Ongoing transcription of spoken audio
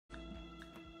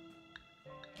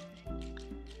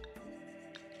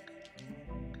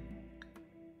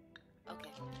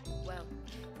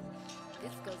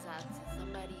This goes out to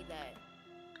somebody that,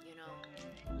 you know,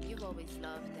 you've always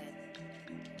loved, that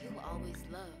you will always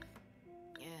love.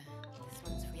 Yeah, this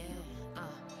one's for you.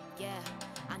 Yeah,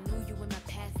 I knew you in my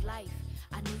past life.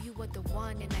 I knew you were the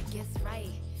one, and I guess right.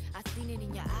 I seen it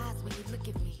in your eyes when you look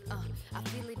at me. I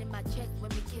feel it in my chest when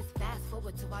we kiss. Fast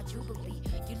forward to our jubilee.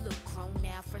 You look grown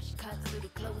now, fresh cuts, little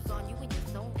clothes on. You in your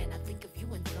zone, and I think of you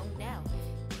in zone now.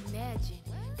 Imagine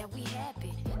that we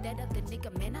happen. That other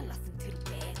nigga, man, I lost him to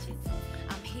the badges.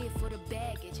 I'm here for the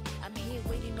baggage. I'm here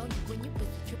waiting on you when you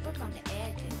busy trip around the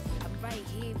edges. I'm right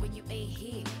here when you ain't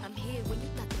here. I'm here when you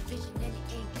got the vision and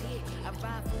it ain't clear. I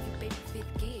ride for you, baby,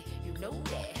 fifth gear. You know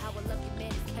that. How I love you,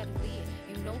 man, is cavalier.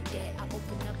 You know that. I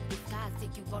open up the skies,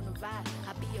 take you on a ride.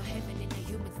 I'll be your heaven in the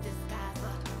human's disguise.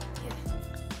 Yeah.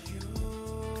 You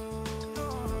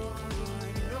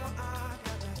know I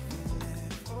got that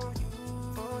feeling for you,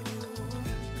 for you.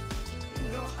 You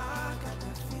know I got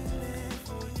that feeling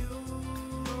for you.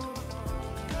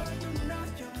 Girl, you know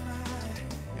you're mine.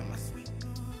 You're my sweet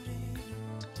booty.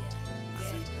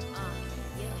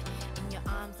 Yeah. In your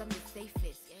arms, I'm the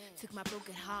safest. Took my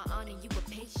broken heart on and you were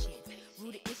patient.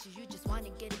 Rooted issues, you just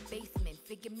wanna get a basement.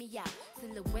 Figure me out.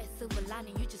 Silhouette, silver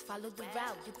lining, you just follow the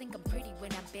route. You think I'm pretty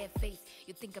when I'm barefaced.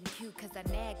 You think I'm cute cause I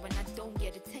nag when I don't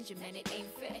get attention, man, it ain't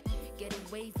fair.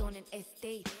 Getaways on an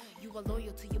estate. You are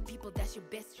loyal to your people, that's your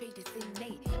best trait, it's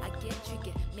innate. I get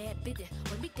triggered, mad bitter.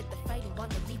 When we get the fighting,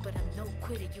 wanna leave, but I'm no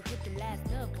quitter. You hit the last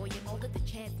nerve, boy, and all of the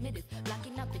transmitters.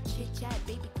 Blocking out the chit chat,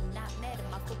 baby, do not matter.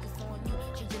 My focus on you,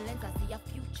 change your lens, I see our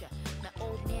future. My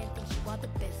old man thinks you are the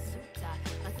best suitor.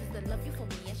 My sister love you for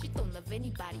me, and she don't love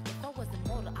anybody. If I was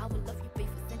immortal, I would love you, babe,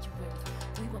 for centuries.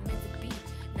 We were meant to be,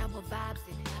 now we're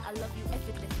vibing. I love you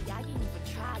effortlessly, I ain't even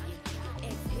trying.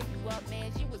 Ex hit you up,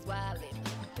 man, she was wildin'.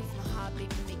 You fix my heart,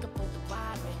 baby, make up all the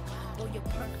wiring. Oh, you're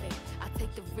perfect, I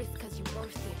take the risk cause you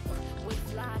worth it.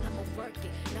 Waistline, I'ma work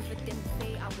it. Enough of them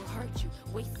say I will hurt you.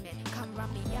 Waste man, come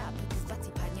round me up, put this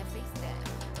butty on your face there.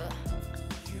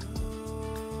 You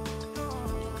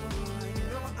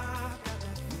know I got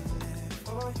that feeling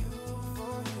for you,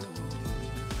 for you.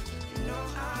 You know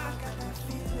I got that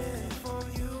feeling for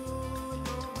you.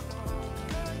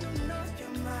 Girl, you know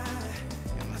you're mine.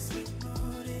 You're my sweet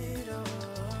burrito,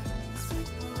 sweet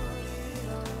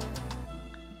burrito.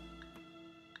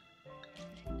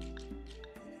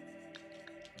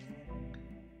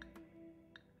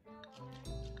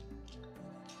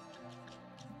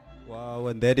 Wow,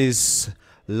 and that is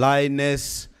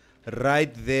Lioness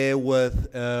right there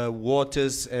with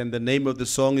Waters, and the name of the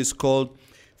song is called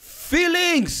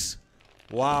Feelings.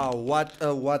 Wow, what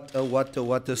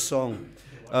a song.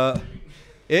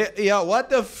 Yeah,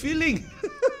 what a feeling.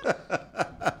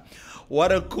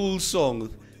 What a cool song.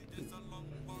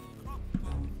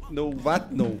 No,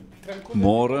 what? No.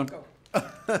 More.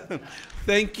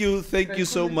 Thank you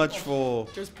so much for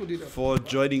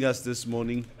joining us this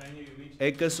morning.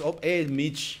 Ek is op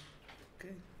Mitch.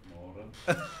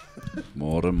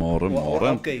 More.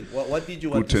 Okay, what did you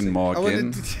want to say? Guten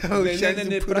Morgen.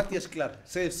 Nee, praat eers klaar.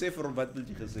 Sê vir hom wat wil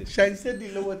jy gesê? Shine said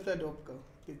die lower third opkom.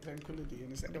 Die tranquility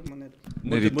en is op manne.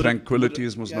 Nee, die tranquility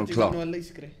is mos nou klaar. Nou lys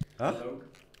kry.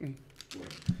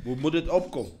 Hoe moet dit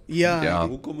opkom? Ja.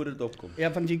 Hoe kom dit opkom?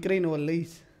 Ja, van jy kry nou 'n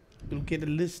lys. You'll get a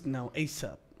list now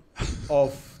ASAP.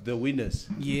 Of the winners.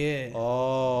 Yeah.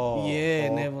 Oh. Yeah,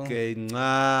 never. Okay.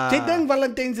 Jy dink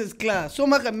Valentines is klaar.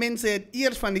 Sommige mense het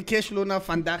eers van die cashloan af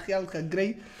vandag geld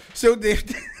gekry. So they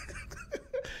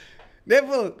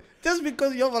never. Just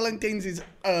because your Valentines is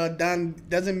done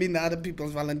doesn't mean that other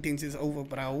people's Valentines is over,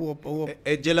 bro.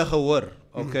 Het julle gehoor?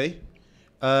 Okay.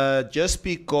 Just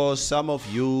because some of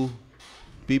you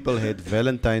people had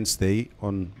Valentine's Day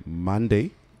on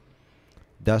Monday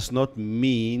does not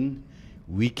mean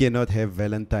we cannot have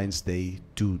Valentine's Day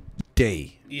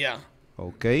today. Yeah.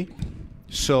 Okay.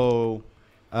 So,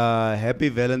 happy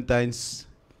Valentine's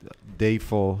Day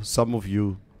for some of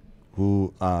you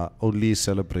who are only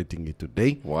celebrating it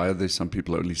today. Why are there some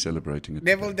people only celebrating it?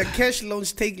 Neville, the cash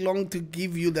loans take long to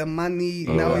give you the money.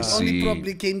 Oh, now I it only see.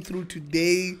 probably came through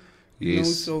today. You know,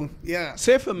 Yes. so yeah.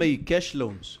 Say for me, cash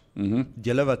loans.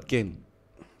 Julle wat ken.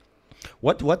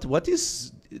 What's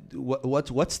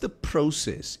the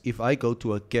process if I go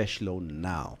to a cash loan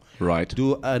now? Right.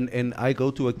 And I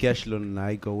go to a cash loan and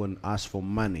I go and ask for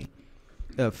money.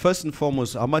 First and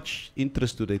foremost, how much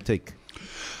interest do they take?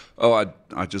 Oh,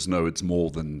 I just know it's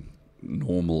more than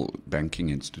normal banking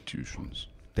institutions.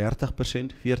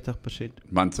 30%, 40%?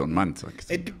 Month on month.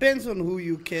 It depends on who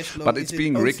you cash loan. But it's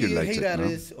being regulated.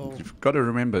 No? Or You've got to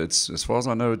remember, it's as far as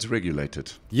I know, it's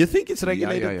regulated. You think it's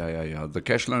regulated? Yeah. The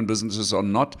cash loan businesses are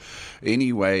not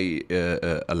any way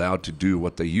allowed to do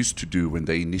what they used to do when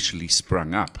they initially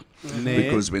sprung up.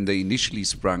 Because when they initially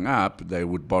sprung up, they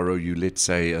would borrow you, let's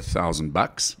say,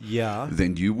 $1,000. Yeah.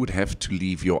 Then you would have to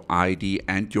leave your ID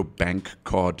and your bank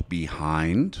card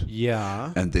behind.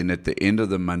 Yeah. And then at the end of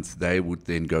the month, they would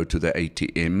then go to the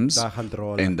ATMs. Daar gaan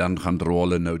rollen. En dan gaan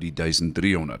rollen nou die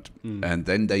 1300. And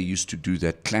then they used to do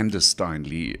that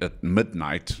clandestinely at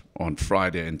midnight on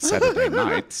Friday and Saturday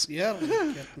nights. Yeah.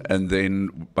 And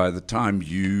then by the time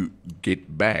you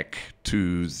get back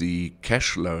to the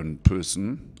cash loan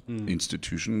person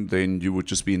institution, then you would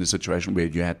just be in a situation where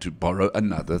you had to borrow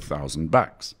another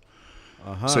 $1,000.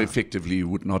 So effectively, you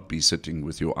would not be sitting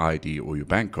with your ID or your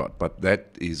bank card. But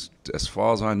that is, as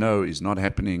far as I know, is not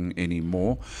happening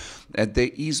anymore. And there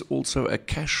is also a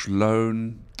cash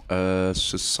loan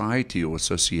society or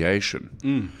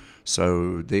association.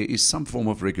 So there is some form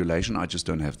of regulation. I just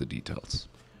don't have the details.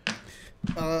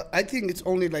 I think it's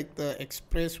only like the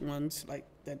express ones like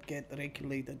that get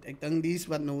regulated. I think these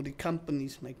what know the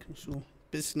companies like so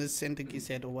business center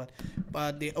said or what.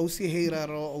 But the OC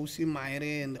Heraro, OC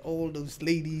Maire and all those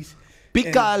ladies.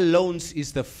 Pika Loans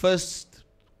is the first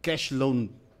cash loan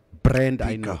brand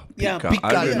I know. Yeah, Pika. Pika,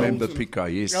 I yeah. remember Pika,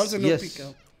 yes. I also know Yes.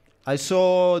 Pika. I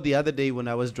saw the other day when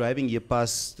I was driving here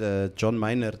past John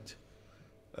Meinert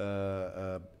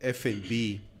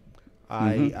F&B.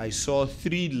 I saw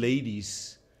 3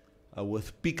 ladies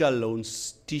with Pika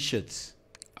Loans t-shirts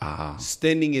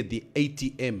standing at the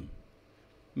ATM.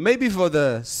 Maybe for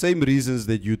the same reasons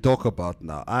that you talk about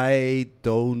now. I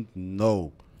don't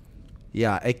know.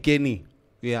 Yeah, Ekeni.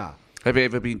 Yeah. Have you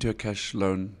ever been to a cash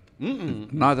loan?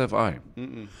 Neither have I.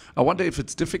 I wonder if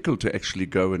it's difficult to actually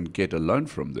go and get a loan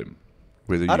from them.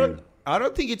 Whether I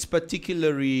don't think it's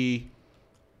particularly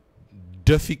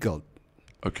difficult.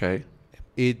 Okay.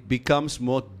 It becomes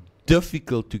more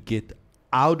difficult to get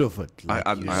out of it.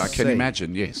 I you can say.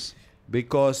 imagine, yes.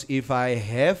 Because if I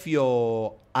have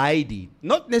your ID,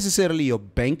 not necessarily your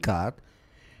bank card,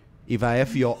 if I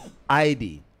have your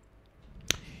ID,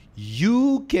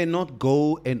 you cannot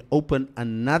go and open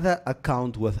another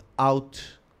account without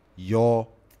your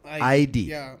ID.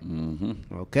 Yeah.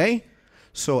 Okay?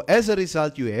 So as a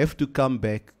result, you have to come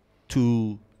back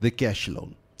to the cash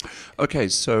loan. Okay,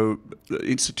 so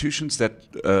institutions that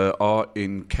are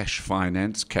in cash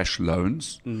finance, cash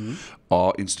loans,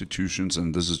 are institutions,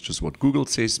 and this is just what Google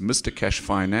says: Mr. Cash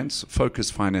Finance,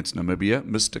 Focus Finance Namibia,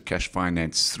 Mr. Cash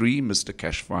Finance 3, Mr.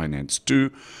 Cash Finance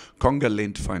 2, Conga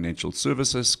Lent Financial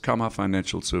Services, Kama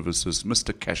Financial Services,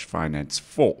 Mr. Cash Finance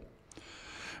 4.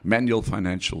 Manual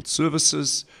Financial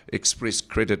Services,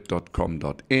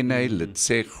 expresscredit.com.na,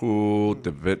 Letsego,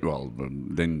 well,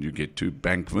 then you get to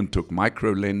Bank Windhoek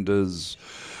Micro Lenders,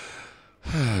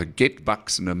 Get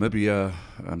Bucks Namibia,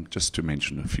 just to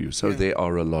mention a few. So there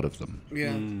are a lot of them.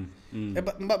 Yeah. Yeah,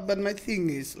 but my thing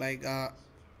is like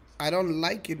I don't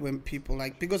like it when people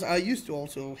like, because I used to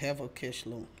also have a cash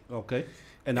loan. Okay.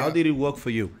 And how did it work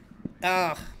for you?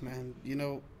 Man,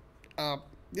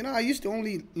 I used to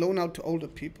only loan out to older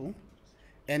people,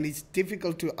 and it's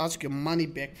difficult to ask your money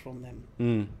back from them.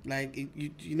 Like,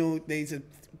 there's a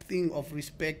thing of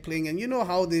respect playing, and you know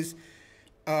how this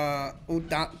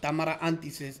Tamara auntie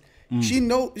says,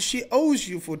 she owes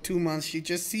you for 2 months. She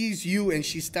just sees you and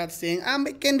she starts saying, and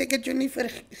you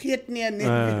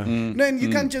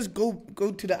can't just go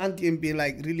to the auntie and be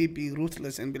like, really be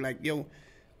ruthless and be like, yo,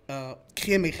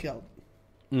 gee my geld.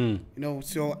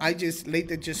 So I just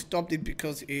later just stopped it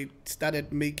because it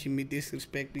started making me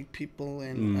disrespect big people,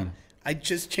 and I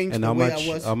just changed And the way I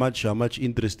was. how much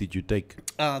interest did you take?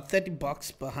 $30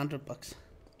 per $100.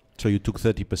 So you took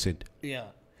 30%. Yeah.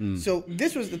 So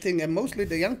this was the thing, and mostly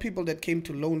the young people that came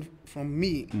to loan from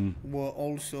me were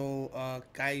also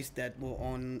guys that were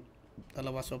on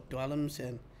Alawasop Dwalums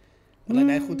and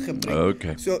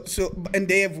Okay. So and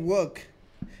they have work.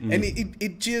 And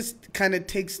it just kind of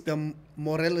takes the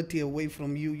morality away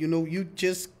from you.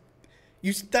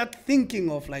 You start thinking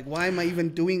of like, why am I even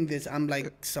doing this? I'm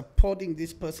like supporting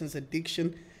this person's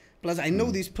addiction. Plus, I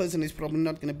know this person is probably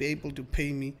not going to be able to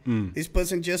pay me. This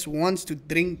person just wants to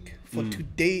drink for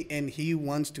today, and he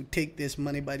wants to take this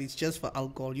money, but it's just for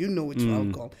alcohol. You know it's for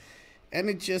alcohol. And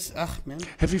it just, man.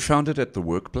 Have you found it at the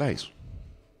workplace?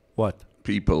 What?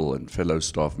 People and fellow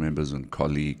staff members and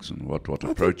colleagues and what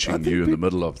approaching you in the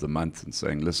middle of the month and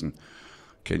saying, listen,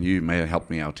 may I help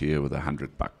me out here with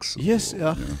 $100? Yes,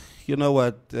 you know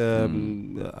what?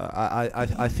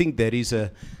 I think there is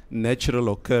a natural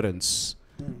occurrence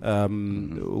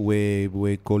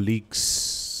where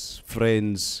colleagues,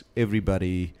 friends,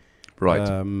 everybody,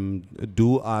 right,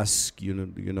 do ask,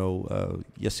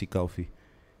 Yassi Kaufi.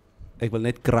 ek wil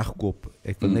net krag koop.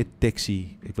 Ek wil net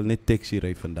taxi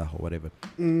ry vandag or whatever.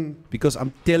 Because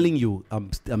I'm telling you,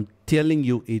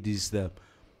 it is the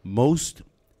most,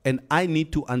 and I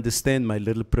need to understand my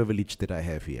little privilege that I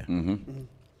have here.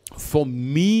 For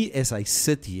me, as I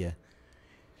sit here,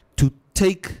 to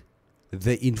take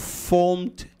the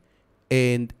informed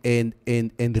and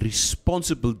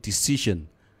responsible decision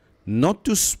not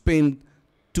to spend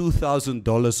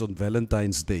 $2,000 on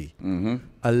Valentine's Day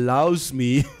allows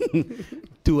me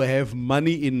to have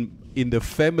money in the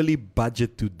family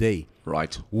budget today.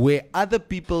 Right. Where other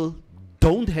people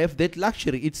don't have that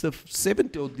luxury. It's the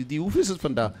 7th, hoeveel is het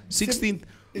vandaag? 16th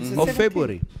of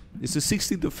February. It's the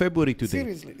 16th of February today.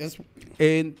 Seriously.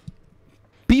 And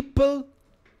people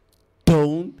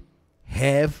don't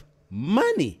have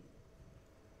money.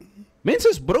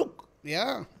 Mensen is broke.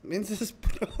 Ja, mensen is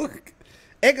broke.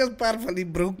 Ik is part van die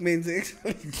broke mensen.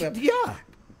 Ja.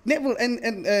 Nee, well,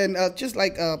 and just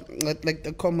like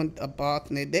the comment about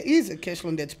there is a cash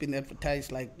loan that's been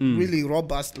advertised really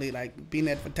robustly, like being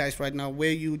advertised right now,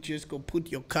 where you just go put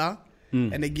your car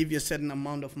and they give you a certain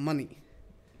amount of money.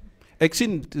 I've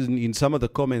seen in some of the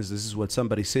comments, this is what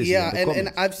somebody says. Yeah, and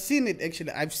I've seen it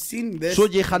actually. I've seen this. So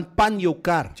je gaan pan your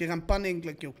car. Je gaan pan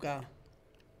eigenlijk your car.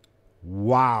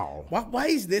 Wow. Why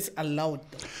is this allowed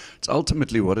though? It's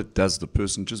ultimately what it does. The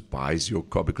person just buys your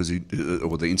car because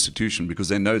or the institution, because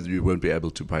they know that you won't be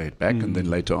able to pay it back, and then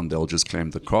later on they'll just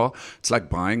claim the car. It's like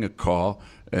buying a car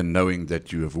and knowing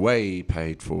that you have way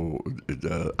paid for,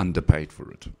 underpaid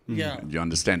for it. Yeah. You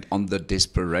understand? On the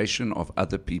desperation of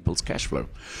other people's cash flow.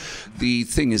 The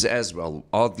thing is as well,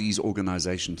 are these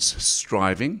organizations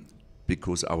striving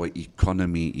because our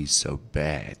economy is so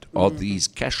bad? Are these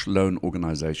cash loan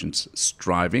organizations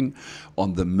striving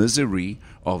on the misery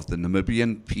of the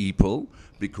Namibian people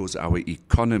because our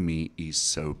economy is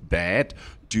so bad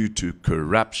due to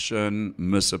corruption,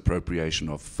 misappropriation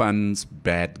of funds,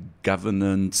 bad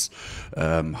governance,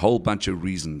 whole bunch of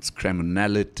reasons,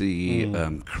 criminality,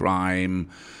 crime,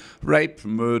 rape,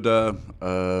 murder,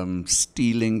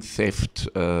 stealing, theft,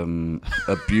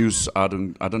 abuse. I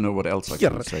don't know what else I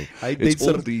can say. It's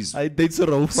all these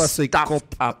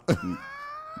stuffed up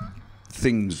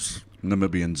things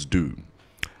Namibians do.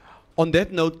 On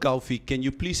that note, Kaufi, can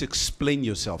you please explain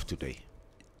yourself today?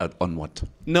 On what?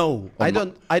 No, I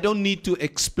don't need to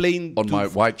explain. On my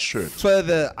white shirt.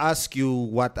 Further ask you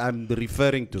what I'm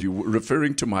referring to. You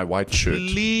referring to my white shirt?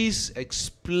 Please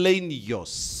explain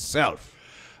yourself.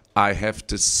 I have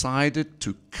decided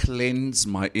to cleanse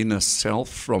my inner self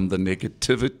from the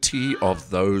negativity of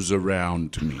those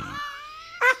around me.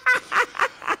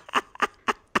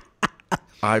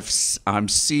 I'm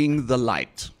seeing the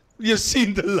light. You've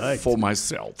seen the light for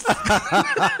myself.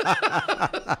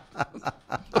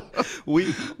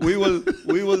 we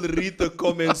will read the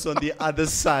comments on the other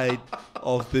side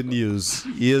of the news.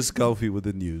 Here's Kaufi with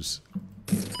the news.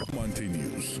 Informanté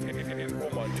News.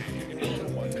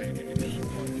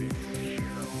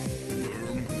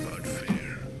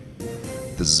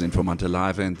 This is Informanté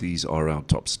Live, and these are our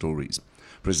top stories.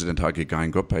 President Hage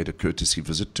Geingob paid a courtesy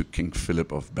visit to King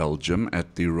Philip of Belgium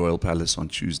at the Royal Palace on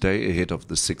Tuesday ahead of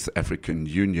the 6th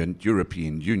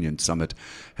European Union Summit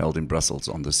held in Brussels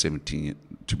on the 17th,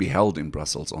 to be held in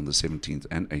Brussels on the 17th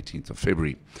and 18th of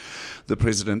February. The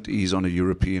President is on a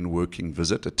European working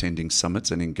visit, attending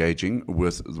summits and engaging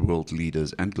with world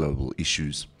leaders and global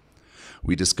issues.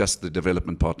 We discussed the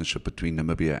development partnership between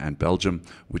Namibia and Belgium,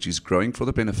 which is growing for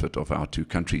the benefit of our two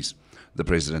countries, the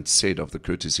President said of the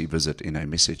courtesy visit in a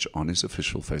message on his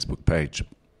official Facebook page.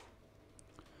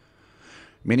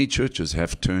 Many churches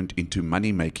have turned into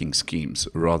money-making schemes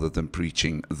rather than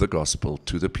preaching the gospel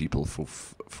to the people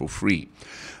for free.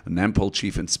 Nampol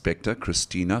Chief Inspector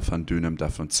Christina van Dunham da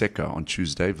Fonseca on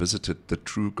Tuesday visited the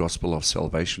True Gospel of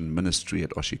Salvation Ministry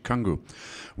at Oshikangu,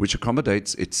 which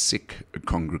accommodates its sick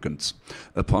congregants.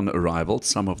 Upon arrival,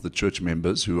 some of the church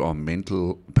members who are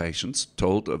mental patients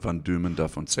told van Dunham da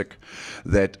Fonseca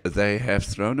that they have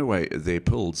thrown away their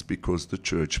pills because the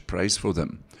church prays for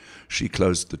them. She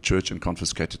closed the church and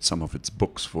confiscated some of its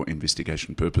books for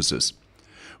investigation purposes.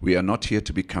 We are not here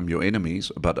to become your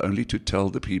enemies, but only to tell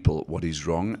the people what is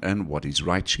wrong and what is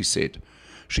right, she said.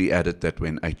 She added that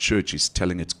when a church is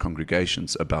telling its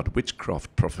congregations about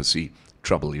witchcraft prophecy,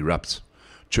 trouble erupts.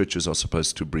 Churches are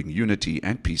supposed to bring unity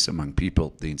and peace among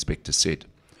people, the inspector said.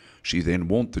 She then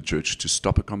warned the church to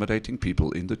stop accommodating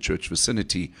people in the church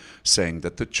vicinity, saying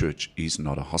that the church is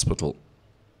not a hospital.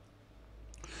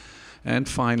 And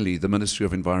finally, the Ministry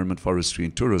of Environment, Forestry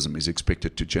and Tourism is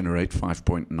expected to generate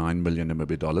 $5.9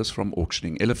 million from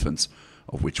auctioning elephants,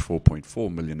 of which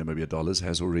 $4.4 million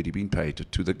has already been paid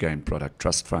to the Game Product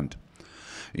Trust Fund.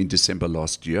 In December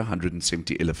last year,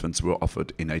 170 elephants were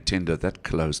offered in a tender that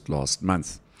closed last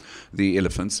month. The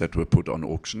elephants that were put on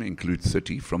auction include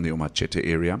 30 from the Omachete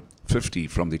area, 50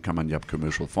 from the Kamanyap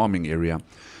commercial farming area,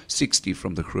 60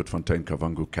 from the Grootfontein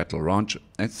Kavango cattle ranch,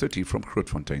 and 30 from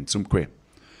Grootfontein Tsumkwe.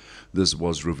 This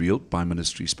was revealed by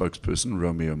Ministry spokesperson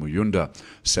Romeo Muyunda,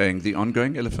 saying the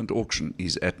ongoing elephant auction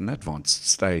is at an advanced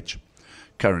stage.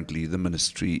 Currently, the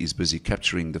ministry is busy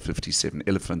capturing the 57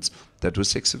 elephants that were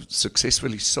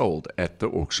successfully sold at the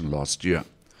auction last year.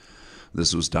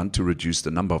 This was done to reduce the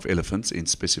number of elephants in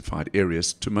specified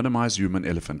areas to minimize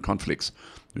human-elephant conflicts,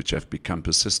 which have become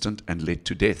persistent and led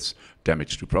to deaths,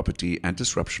 damage to property, and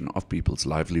disruption of people's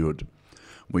livelihood.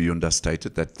 Muyunda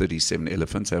stated that 37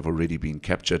 elephants have already been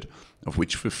captured, of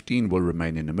which 15 will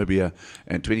remain in Namibia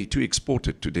and 22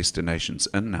 exported to destinations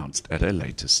announced at a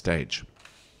later stage.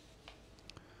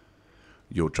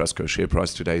 Your Trustco share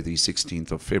price today, the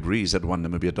 16th of February, is at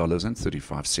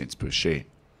 $1.35 per share.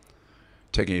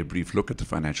 Taking a brief look at the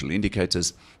financial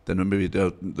indicators, the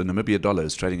Namibia dollar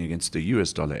is trading against the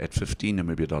US dollar at 15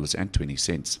 Namibia dollars and 20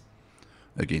 cents,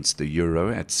 against the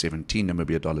euro at 17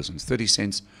 Namibia dollars and 30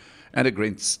 cents, and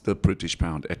against the British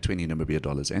pound at 20 Namibia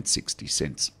dollars and 60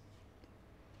 cents.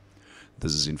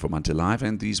 This is Informanté Live,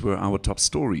 and these were our top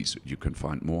stories. You can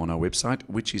find more on our website,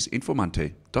 which is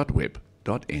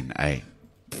informante.web.na.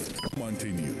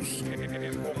 Informanté News.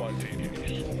 Informanté News.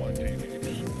 Informanté News.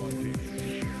 Informanté News.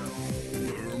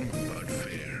 Firm but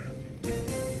fair.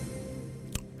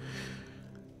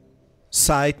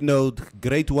 Side note,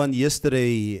 great one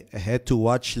yesterday. I had to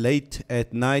watch late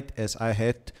at night as I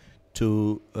had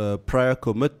to prior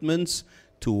commitments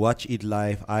to watch it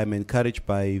live. I'm encouraged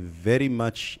by, very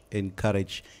much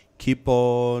encouraged. Keep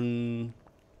on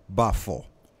Buffo.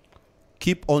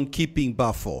 Keep on keeping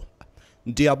Buffo.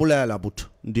 Ndiabulela but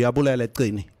Ndiabulela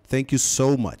qini. Thank you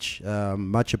so much.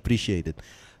 Much appreciated.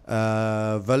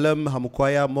 Willem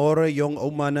Hamukwaya More, young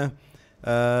Omana.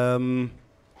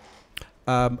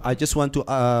 I just want to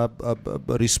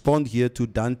respond here to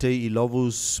Dante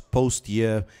Ilovo's post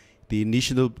here. The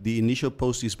initial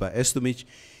post is by Estomich.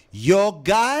 Your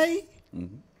guy,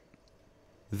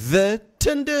 the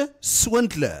Tinder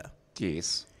swindler,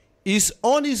 Yes. is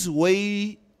on his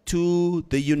way to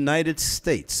the United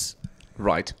States.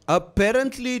 Right.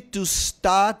 Apparently to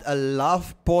start a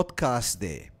love podcast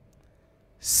there.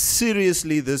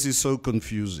 Seriously, this is so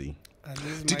confusing.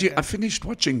 Did you? I finished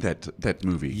watching that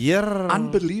movie. Yeah.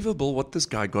 Unbelievable what this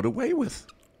guy got away with.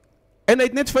 En hy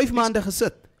het net 5 maande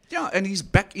gesit. Yeah, and he's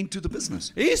back into the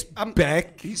business. He's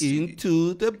back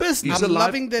into the business. I'm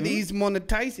loving that he's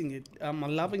monetizing it. I'm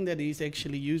loving that he's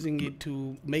actually using it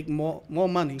to make more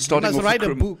money. Starting he must off write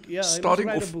a book. Yeah, starting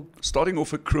he must write off a book. starting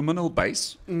off a criminal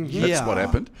base. That's Yeah. what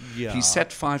happened. Yeah. He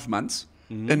sat 5 months,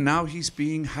 and now he's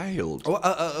being hailed.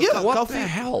 Yeah, what Kofi, the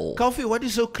hell? Kofi, what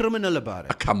is so criminal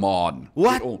about it? Come on.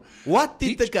 What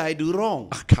He did the guy do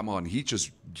wrong? Come on. He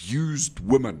just used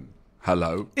women.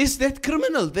 Hello. Is that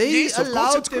criminal? They Yes, of course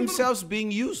allowed it's criminal. themselves being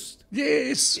used.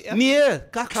 Yes. Nee,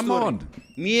 Come on.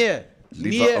 Nee.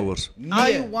 Liewe ouers.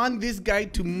 I want this guy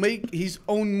to make his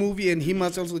own movie, and he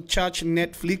must also charge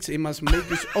Netflix. He must make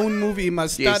his own movie. He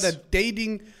must start Yes. a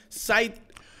dating site,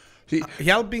 He-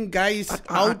 helping guys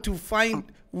how to find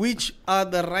which are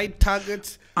the right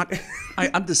targets. I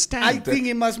understand. I that- think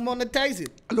he must monetize it.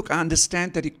 Look, I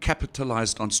understand that he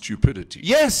capitalized on stupidity.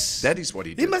 Yes. That is what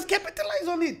he He did. must capitalize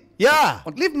on it. Ja.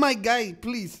 Leave my guy,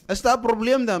 please. Is daar 'n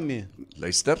probleem daarmee?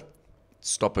 Luister,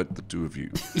 stop it, the two of you.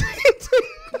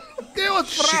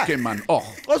 Ons vra. Chicken man. Oh,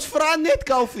 Ons vra net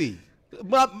Kofi.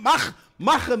 Maar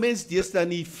mag 'n mens deesdae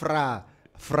nie vra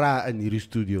in hierdie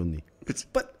studio nie. it's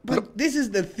But this is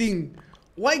the thing.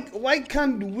 Why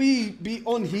can't we be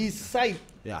on his side?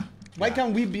 Ja. Why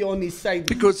can't we be on his side?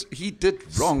 because he did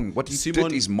wrong. What he Simon-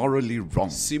 did is morally wrong.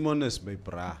 Simon is my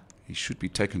bra. He should be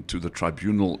taken to the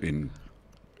tribunal in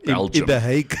In Belgium. the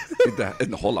Hague.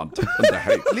 in Holland. In The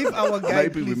Hague. Leave our guy,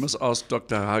 Maybe we please. must ask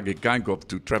Dr. Hage Gangop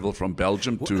to travel from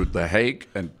Belgium to The Hague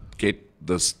and get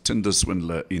this Tinder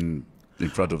swindler in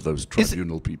front of those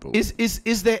tribunal people.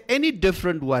 Is there any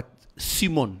different what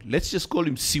Simon? Let's just call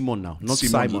him Simon now, not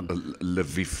Simon.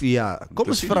 Lviv. Ja, kom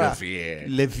ons Dis nie vra. Lviv.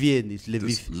 Lviv is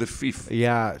Dis Lviv. Lviv.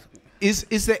 Yeah.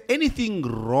 Is there anything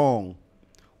wrong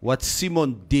what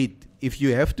Simon did if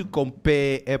you have to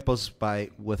compare apples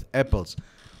with apples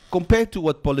compared to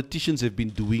what politicians have been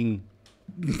doing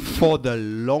for the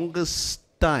longest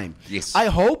time? Yes. I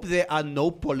hope there are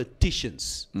no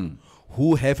politicians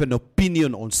who have an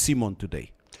opinion on Simon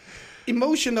today.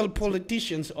 Emotional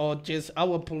politicians or just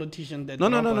our politicians that No.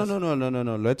 rob us?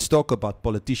 No. Let's talk about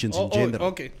politicians in general.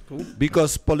 Okay, cool.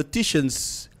 Because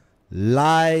politicians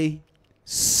lie,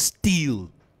 steal,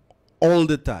 all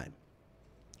the time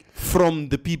from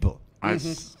the people. I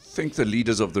think the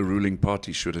leaders of the ruling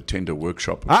party should attend a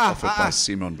workshop offered by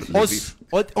Simon Levy.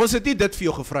 Ons het nie dit vir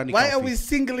jou gevra nie. Why are Kalfie. we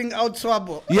singling out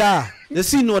Swabo? Ja,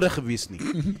 dis nie nodig gewees nie.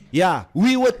 Ja,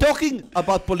 we were talking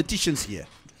about politicians here.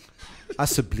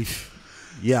 Asseblief.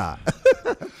 Ja.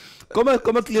 Kom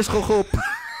ek lees gou op.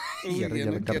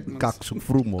 Julle kan kak so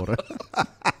vroeg môre.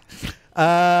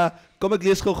 Kom ek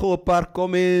lees gou 'n paar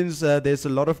comments. There's a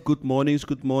lot of good mornings.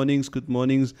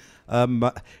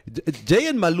 Jay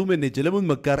en Malume net, julle moet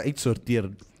mekaar uitsorteer.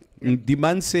 Die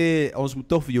man sê ons moet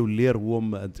tog vir jou leer hoe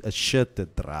om 'n shirt te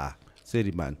dra. Sê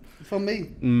die man. For me.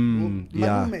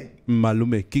 Ja,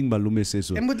 Malume, King Malume sê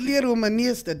so. Jy moet leer hoe om 'n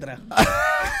neus te dra.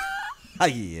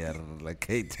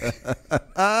 Heerlikheid.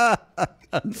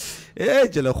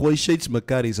 Julle gooi shades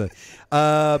mekaar hier.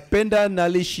 Penda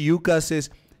Nali Shiuka says,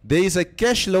 there is a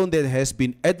cash loan that has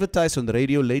been advertised on the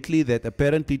radio lately that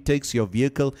apparently takes your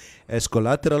vehicle as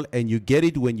collateral and you get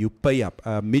it when you pay up.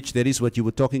 Mitch, that is what you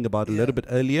were talking about a little bit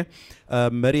earlier.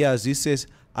 Maria Aziz says,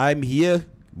 I'm here.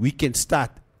 We can start.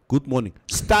 Good morning.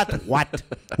 Start what?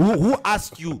 Who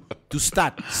asked you to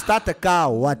start? Start a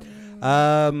car or what?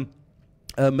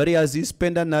 Maria Aziz,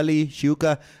 Penda Nali,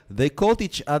 Shiuka, they called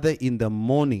each other in the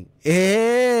morning.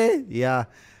 Ja.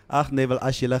 Ag nee, wel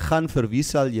as julle gaan vir wie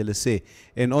sal julle sê?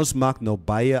 En ons maak nou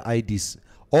baie IDs.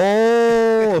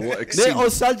 Nee,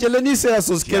 ons sal julle nie sê as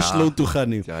ons cash loan toe gaan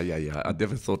nie. Yeah. I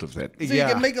never thought of that. So you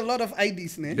can make a lot of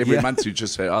IDs, ne? Every month you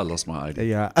just say, I lost my ID.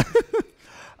 Ja.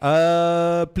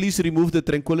 Please remove the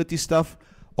tranquility stuff.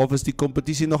 Of is die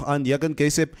competitie nog aan? Jagan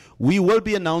Kesep, we will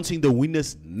be announcing the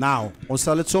winners now. Ons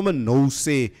sal het sommer nou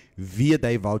sê wie het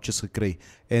die vouchers gekry.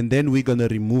 And then we're gonna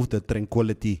remove the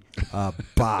tranquility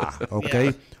bar,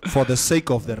 okay? For the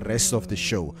sake of the rest of the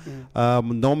show.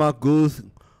 Noma Guth,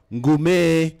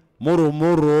 Ngume,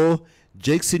 Moro,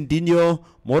 Jake Sindinho,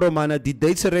 Moro manne, die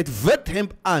Duitse red wit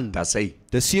hemp aan. Dis hy.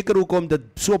 Dis seker hoekom dit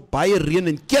so baie reën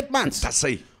en keetmans. Dis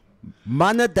hy.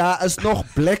 Manne, daar is nog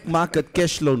black market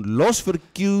cash loan. Los vir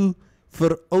Q,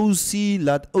 vir OC,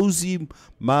 laat OC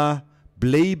maar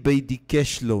bly by die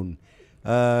cash loan.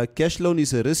 Cash loan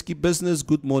is a risky business.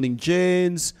 Good morning,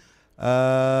 James.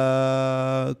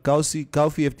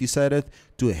 Kaufi have decided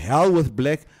to hell with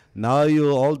black. Now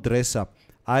you'll all dress up.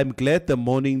 I'm glad the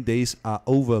morning days are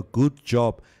over. Good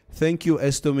job. Thank you,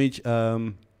 Estomich.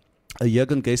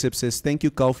 Jürgen Gesep says, thank you,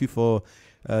 Kaufi, for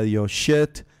your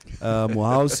shirt.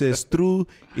 Mohau says, true,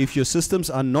 if your systems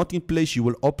are not in place, you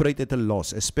will operate at a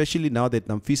loss, especially now that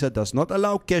Namfisa does not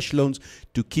allow cash loans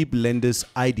to keep lenders'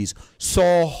 IDs.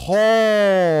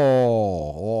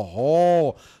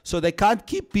 So they can't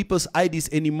keep people's IDs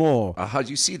anymore. How do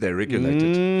you see they're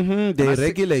regulated? They're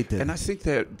regulated. And I think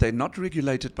they're not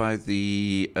regulated by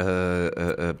the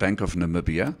Bank of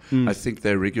Namibia. I think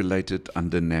they're regulated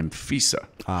under Namfisa.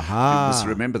 Aha. You must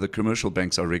remember the commercial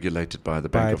banks are regulated by the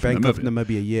Bank of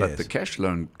Namibia. Yes. But the cash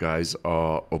loan guys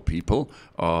are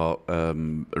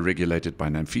regulated by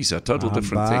Namfisa. Total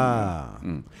different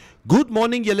thing. Good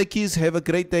morning, Yelekis. Have a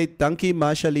great day. Dankie,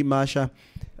 Masha.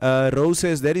 Rose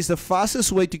says, that is the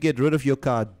fastest way to get rid of your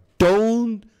car.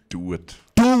 Don't do it.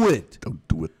 Do it. Don't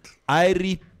do it. I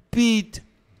repeat,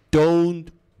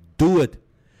 don't do it.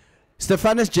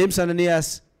 Stephanus James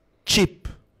Ananias, cheap.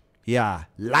 Ja,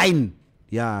 line.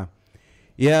 Ja.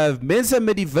 Ja, mense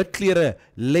met die wit klere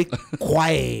lyk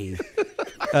kwaai.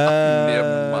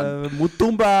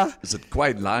 Mutumba. Is it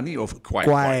Kwailani or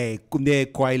Kwai? Nee,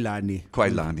 Kwailani.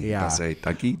 Kwailani. Yeah.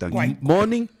 Dankie.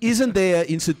 Morning, isn't there an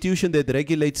institution that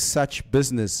regulates such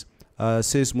business?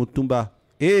 Says Mutumba.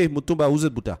 Hey, Mutumba, who's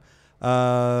it, Buta?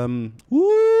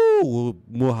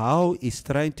 Mohau is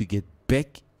trying to get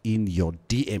back in your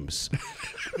DMs.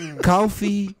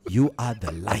 Kaufi, you are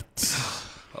the light.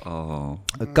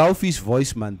 Kaufi's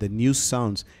voice, man, the news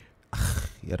sounds.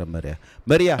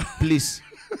 Maria, please.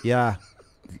 Ja,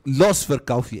 los vir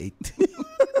Kaufi uit.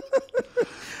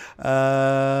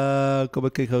 Kom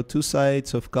ek kyk gou, two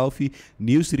sides of Kaufi.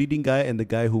 News reading guy and the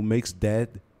guy who makes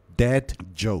dad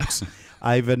jokes.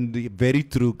 Ivan, very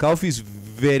true. Kaufi is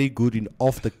very good in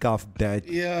off-the-cuff dad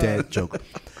joke.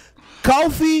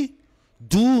 Kaufi,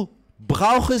 du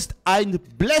brauchst ein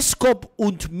Bleskop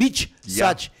und mich,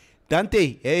 such.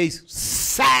 Dante, hey,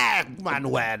 sag, man,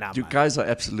 you guys are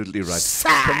absolutely right.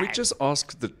 Sag. Can we just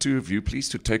ask the two of you, please,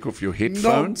 to take off your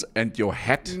headphones and your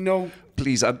hat? No.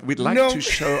 Please, we'd like to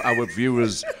show our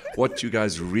viewers what you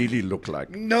guys really look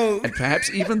like. No. And perhaps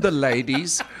even the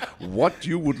ladies, what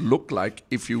you would look like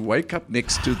if you wake up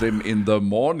next to them in the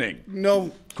morning.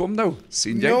 No. Kom nou,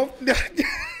 sien jy? No.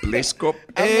 Bleskop.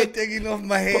 I'm not taking off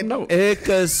my head. Kom nou. Ek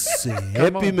is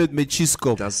happy met my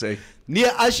cheeskop. Dis hy. Nee,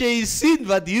 as jy sien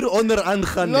wat hier onder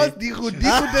aangaan. Los die goed is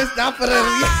daar vir 'n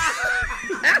rede.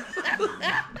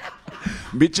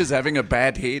 Mitch is having a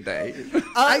bad hair day.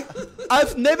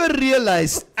 I've never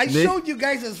realized. I showed you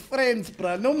guys as friends,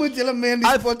 bro. No moet julle meer nie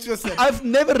spot yourself. I've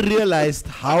never realized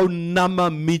how nama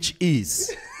Mitch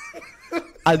is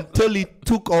until he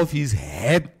took off his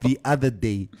hat the other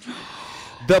day.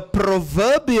 The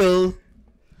proverbial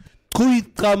kui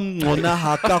kam ngona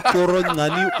haka koron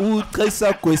ngani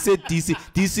utresa kwese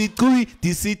disi kui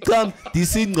disi kam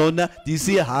disi ngona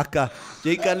disi haka.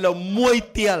 Jy kan lo mooi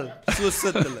tel so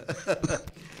sit hulle.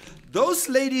 Those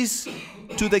ladies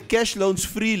to the cash loans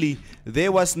freely,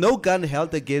 there was no gun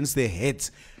held against their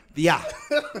heads. Yeah.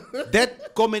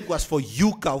 That comment was for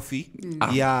you, Kaufi.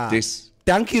 Yeah. This.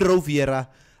 Dankie Rovera.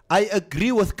 I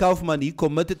agree with Kaufman. He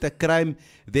committed a crime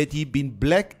that he been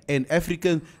black and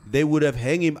African, they would have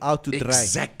hang him out to dry.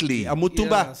 Exactly.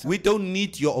 Mutumba, we don't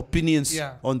need your opinions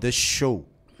Yeah. on the show.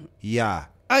 Yeah.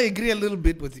 I agree a little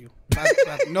bit with you. But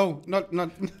no, not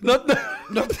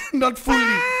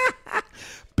fully.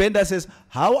 Penda says,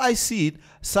 how I see it,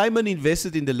 Simon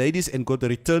invested in the ladies and got a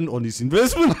return on his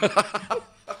investment.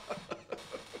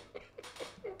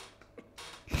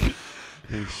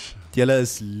 Julle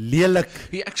is lelik.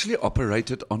 He actually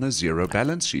operated on a zero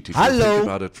balance sheet. If you Hello. think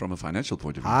about it from a financial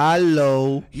point of view,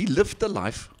 Hello. he lived a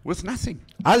life with nothing.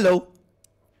 Hello.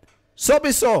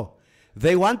 So.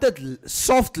 They wanted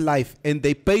soft life and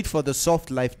they paid for the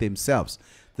soft life themselves.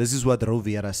 This is what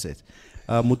Rovera said.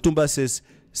 Mutumba says,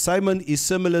 Simon is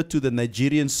similar to the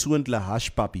Nigerian swindler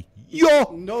Hush Puppy.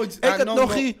 Yo! No, it's Ek het no, nog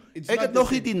no, nie it's ek not het the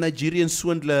nog nie same. die Nigerian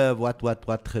swindler wat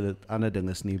ander ding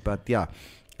is nie, but yeah.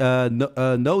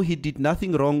 No, he did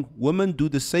nothing wrong. Women do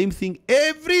the same thing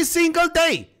every single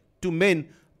day to men,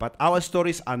 but our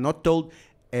stories are not told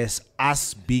as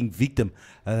us being victim,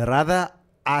 rather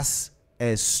us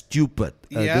as stupid.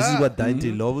 This is what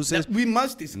Dante Lovo says. We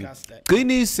must discuss that.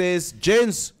 Queenie says,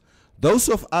 Jens, those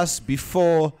of us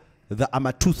before the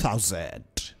AMA 2000.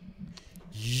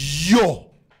 Yo!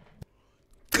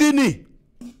 Queenie!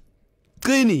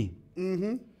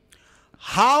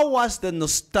 How was the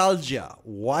nostalgia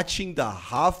watching the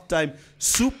halftime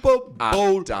Super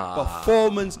Bowl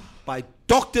performance by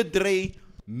Dr. Dre,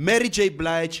 Mary J.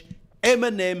 Blige,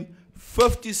 Eminem,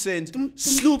 50 Cent,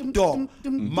 Snoop Dogg?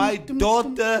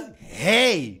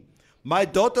 My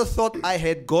daughter thought I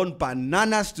had gone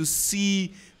bananas to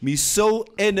see me so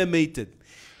animated.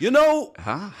 You know,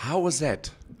 How was that?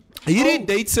 hierdie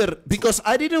dates her, because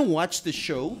I didn't watch the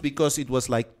show because it was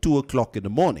like 2 o'clock in the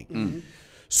morning.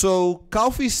 So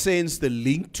Kaufi sends the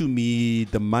link to me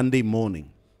the Monday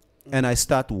morning and I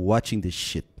start watching the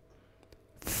shit.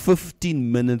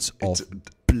 15 minutes of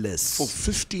bliss. For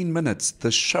 15 minutes,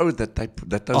 the show that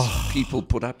those people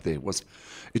put up there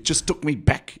it just took me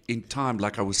back in time,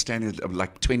 like I was standing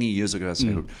like 20 years ago. I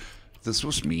said, this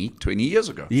was me 20 years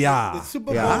ago. Yeah. The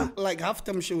Super Bowl, like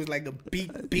halftime show, is like a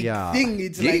big Yeah. thing.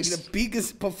 It's Yes. like the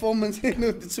biggest performance in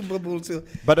the Super Bowl. So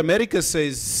But America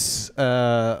says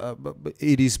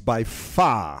it is by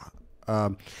far,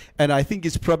 and I think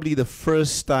it's probably the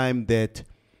first time that,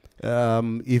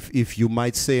 if you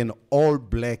might say, an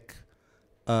all-black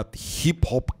hip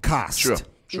hop cast Sure.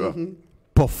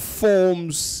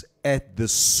 performs at the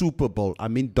Super Bowl. I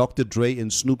mean, Dr. Dre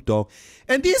and Snoop Dogg,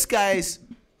 and these guys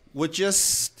were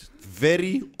just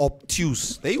very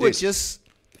obtuse. They were Yes. just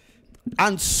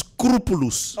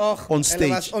unscrupulous on hulle was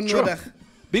stage. onnodig.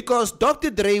 Because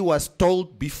Dr. Dre was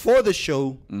told before the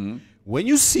show, when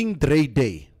you sing Dre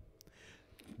Day,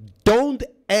 don't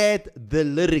add the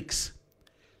lyrics,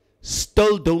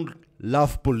 still don't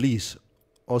love police,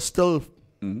 or still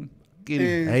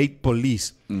hate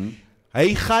police.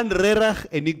 Hy gaan regtig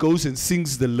and he goes and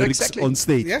sings the lyrics Exactly. on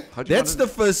stage. Yeah. How do you That's wanna-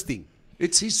 the first thing.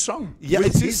 It's his song. Yeah, with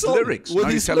it's his his song, lyrics. with Now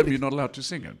you his tell him lyrics. you're not allowed to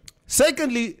sing it.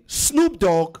 Secondly, Snoop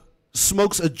Dogg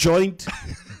smokes a joint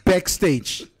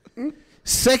backstage.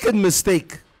 Second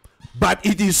mistake, but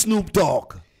it is Snoop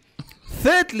Dogg.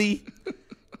 Thirdly,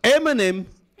 Eminem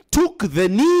took the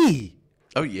knee,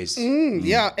 Oh, yes.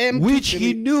 yeah, which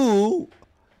he knew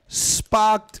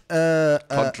sparked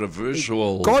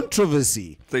Controversial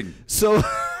controversy. thing. So,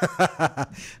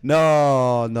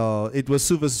 no, it was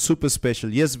super special.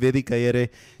 Yes, Vedi Kayere.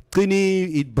 Kini,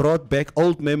 it brought back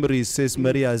old memories, says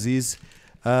Maria Aziz.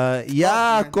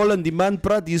 Ja, Colin, die man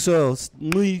praat hier so.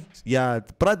 Ja,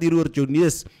 praat hier oor jou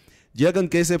neus. Jagan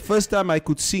Kese, first time I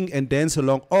could sing and dance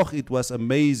along. Oh, it was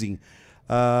amazing.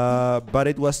 But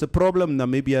it was the problem.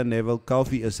 Namibia Neville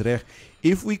Kaufi is reg.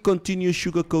 If we continue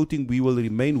sugarcoating, we will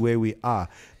remain where we are.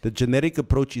 The generic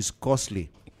approach is costly.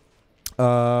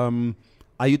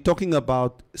 Are you talking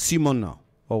about Simon now?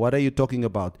 Or what are you talking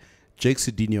about? Jake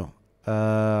Cedinho.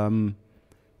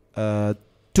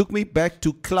 took me back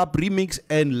to Club Remix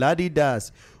and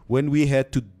Ladidas when we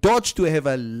had to dodge to have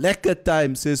a lekker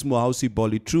time, says Mohausi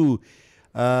Bolly. True.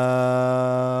 The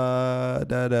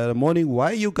morning,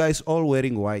 why are you guys all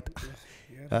wearing white?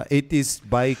 It is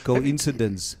by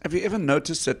coincidence. Have you ever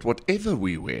noticed that whatever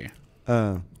we wear,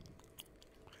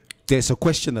 There's a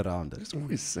question around it. there's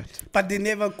always that. But they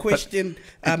never questioned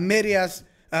Maria's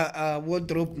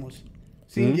wardrobe mos.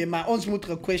 Sien jy, maar ons moet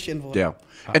gequestion word. Yeah.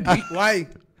 And we, Why?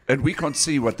 and we can't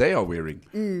see what they are wearing.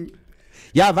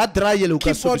 Ja, wat draai jy,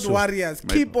 Lucas? Keyboard sowieso? warriors.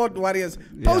 Keyboard warriors.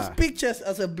 Post pictures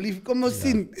asseblief. Kom ons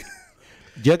sien.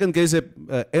 Jurgen Gay said,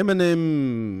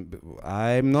 Eminem,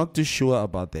 I'm not too sure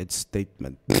about that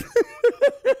statement.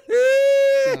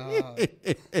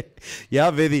 Yeah,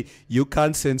 Vedi, you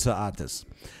can't censor artists.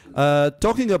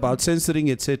 Talking about censoring,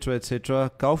 etc.,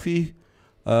 Kaufi,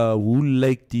 hoe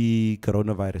lyk die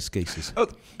coronavirus cases? Oh,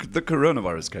 the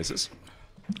coronavirus cases.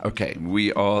 Okay,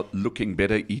 we are looking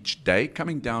better each day,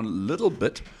 coming down a little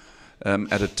bit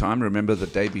at a time. Remember the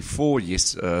day before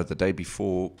yesterday,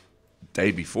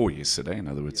 in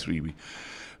other words,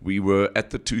 we were at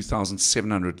the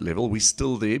 2,700 level. We're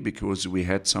still there because we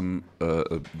had some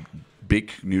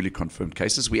big newly confirmed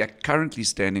cases. We are currently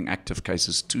standing active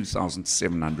cases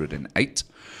 2,708.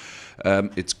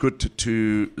 It's good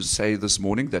to say this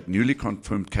morning that newly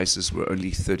confirmed cases were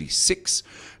only 36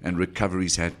 and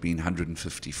recoveries had been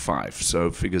 155.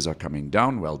 So figures are coming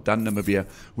down. Well done, Namibia,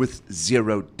 with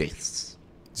 0 deaths.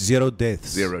 0 deaths.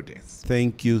 0 deaths.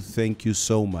 Thank you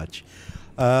so much.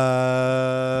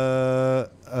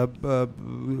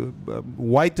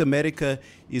 White America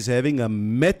is having a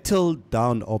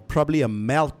meltdown or probably a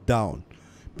meltdown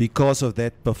because of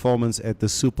that performance at the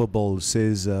Super Bowl,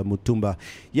 says Mutumba.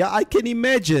 Yeah, I can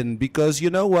imagine, because you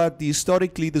know what,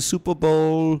 historically the Super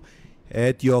Bowl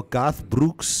had your Garth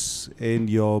Brooks and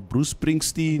your Bruce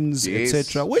Springsteens, Yes,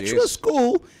 etc., which yes. was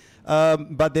cool.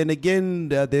 But then again,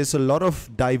 there's a lot of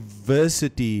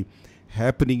diversity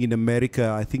happening in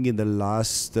America, I think in the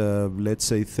last, let's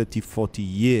say, 30, 40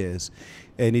 years.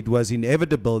 And it was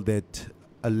inevitable that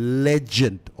a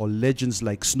legend or legends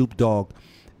like Snoop Dogg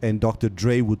and Dr.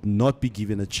 Dre would not be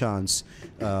given a chance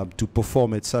to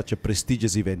perform at such a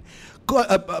prestigious event.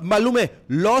 Malume,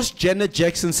 lost Janet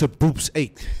Jackson's boobs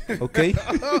 8. Okay?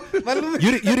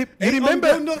 you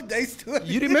remember?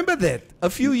 You remember that? A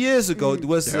few years ago, it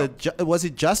was was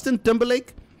it Justin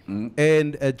Timberlake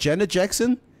and Janet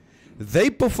Jackson? They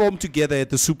performed together at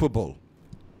the Super Bowl.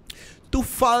 To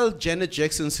val Janet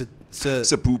Jackson's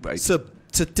It's a poop eight.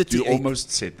 You almost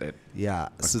said that. Ja,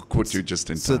 I caught you just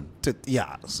in time.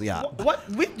 Ja.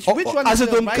 Which one As is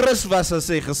dit the om right? Chris was,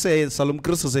 sal hom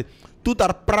Chris gesê, toe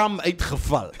daar pram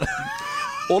uitgeval.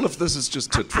 All of this is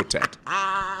just tit for tat.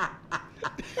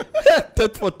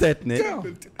 Tit for tat, nee.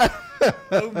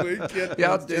 Oh my God.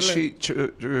 Yeah, that's she,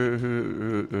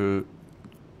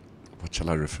 what shall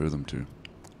I refer them to?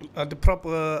 the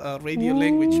proper radio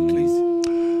language, please.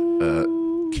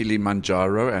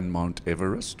 Kilimanjaro and Mount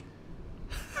Everest.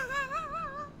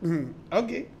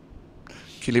 Okay.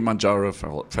 Kilimanjaro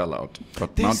fell out,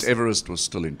 but Mount Everest was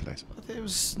still in place. There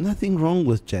was nothing wrong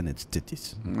with Janet's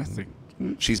titties. Nothing.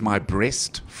 She's my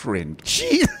breast friend.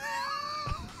 She...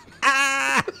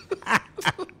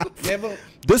 Never.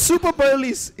 The Super Bowl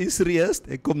is rehearsed.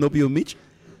 Ek kom nou op jou Mitch.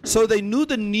 So they knew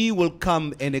the knee will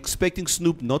come and expecting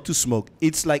Snoop not to smoke.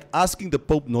 It's like asking the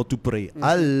Pope not to pray.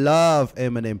 I love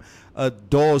Eminem.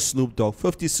 Adore Snoop Dogg.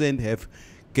 50 Cent have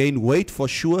gained weight for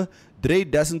sure. Dre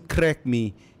doesn't crack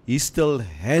me. He's still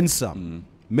handsome.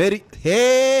 Mary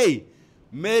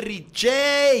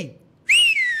J.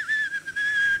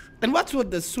 And what's with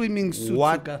the swimming suits?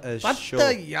 What Suka? a Wat show.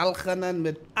 the jal gaan aan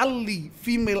met al die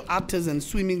female artists in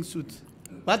swimming suits?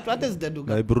 What is that?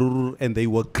 My broer, and they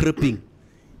were cripping,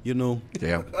 you know,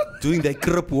 Yeah. doing their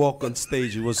crip walk on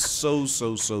stage. It was so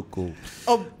cool.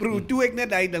 Oh bro, toe ek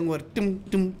net hy ding hoor. Tum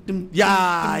tum tum.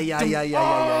 Ja.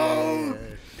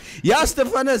 Ja,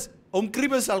 Stefanus,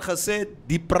 Kriebes al gesê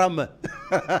die pramme.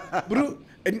 Bro,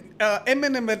 en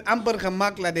Eminem het amper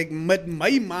gemaak dat ek met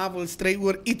my ma wil stry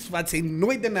oor iets wat sy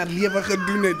nooit in haar lewe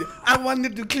gedoen het. I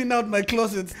wanted to clean out my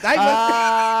closets. Daai was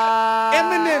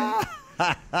Eminem.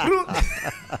 Bro.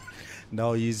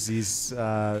 No, he's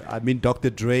I mean, Dr.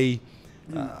 Dre.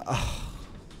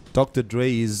 Dr. Dre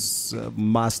is a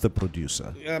master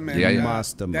producer. Yeah, man. Yeah.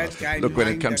 Master. That guy Look, when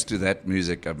it mind comes to that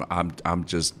music, I'm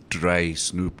just Dre,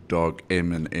 Snoop Dogg,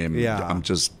 Eminem. Yeah. I'm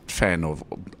just fan of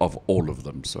all of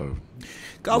them. So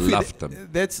Kaufi, love them.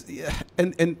 That's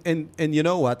and you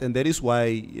know what, and that is why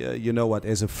you know what,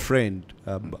 as a friend,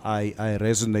 I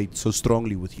resonate so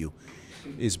strongly with you,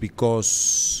 is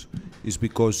because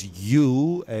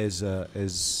you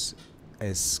as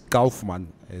Kaufman,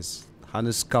 as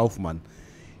Hannes Kaufman,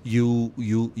 you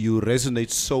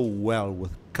resonate so well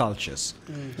with cultures,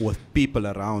 with people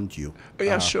around you.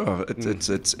 Yeah, sure.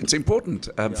 It's important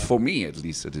for me, at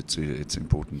least. It's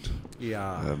important.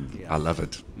 Yeah, I love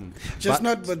it. Just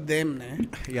not with them, ne?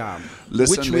 yeah.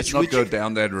 Listen, let's not go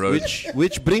down that road.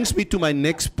 Which brings me to my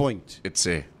next point. It's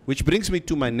a Which brings me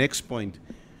to my next point.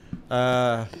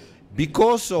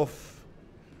 Because of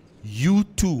you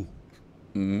two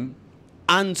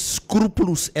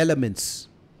unscrupulous elements,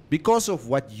 because of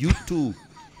what you two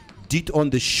did on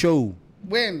the show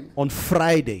When? on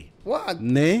Friday, What?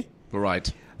 ne?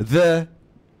 right. The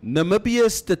Namibia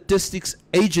Statistics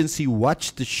Agency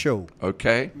watched the show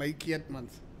Okay. My kid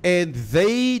month. and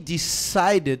they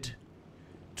decided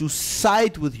to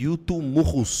side with you two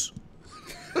mugus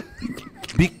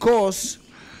because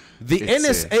the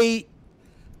It's NSA,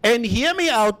 and hear me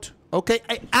out, okay?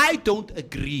 I don't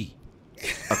agree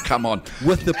Oh, come on.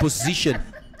 with the position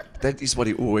That is what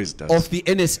he always does. of the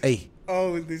NSA.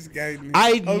 Oh, this guy. ne?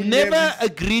 I Oh, never yeah,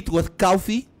 agreed with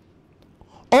Kaufi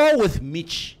or with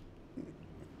Mitch.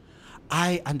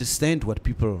 I understand what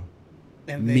people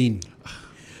And they- mean.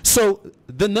 So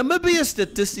the Namibia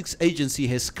Statistics Agency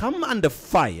has come under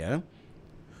fire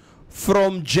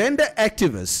from gender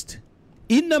activists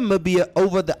in Namibia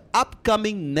over the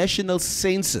upcoming national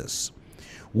census,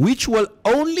 which will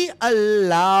only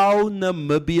allow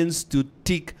Namibians to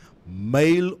tick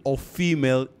male or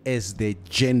female as their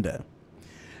gender.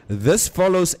 This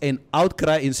follows an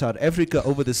outcry in South Africa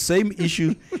over the same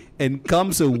issue and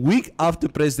comes a week after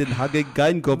President Hage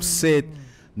Geingob said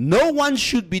no one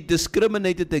should be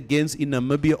discriminated against in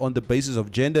Namibia on the basis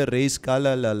of gender, race,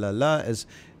 color, as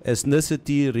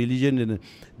ethnicity, religion. And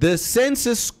the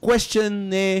census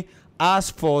questionnaire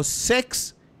asks for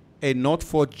sex and not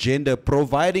for gender,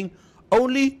 providing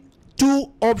only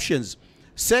two options.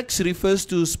 Sex refers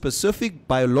to specific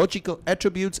biological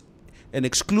attributes and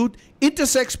exclude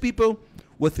intersex people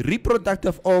with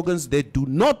reproductive organs that do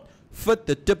not fit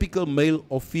the typical male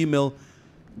or female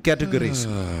categories.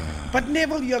 But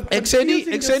Neville, you're Exeni-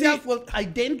 confusing Exeni- yourself with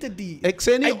identity.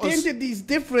 Exeni- Identity is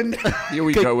different. Here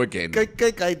we go again.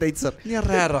 Kyk, hy het sy- Yeah,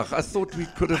 rarig. I thought we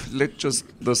could have let just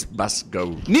this bus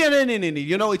go. Nee.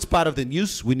 You know, it's part of the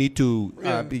news. We need to,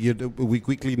 we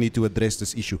quickly need to address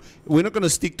this issue. We're not going to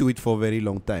stick to it for a very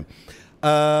long time.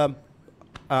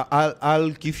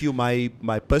 I'll give you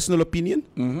my personal opinion.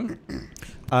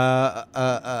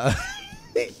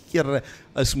 Hier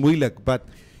is moeilijk, but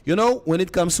you know, when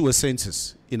it comes to a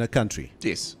census in a country,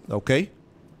 Yes. okay,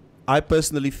 I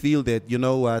personally feel that, you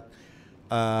know what,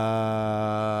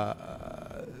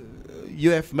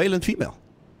 you have male and female.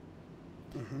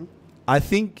 I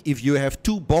think if you have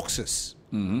two boxes,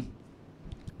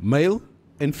 male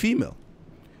and female,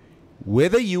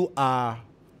 whether you are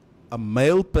a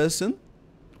male person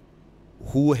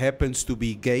who happens to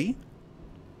be gay,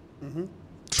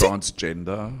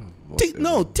 Transgender. tick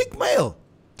male.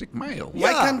 Tick male.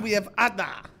 Why Yeah. can't we have other?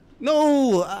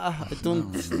 No, I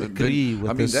don't agree with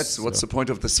I mean, this. that's what's the point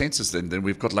of the census then? Then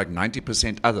we've got like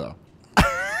 90% other.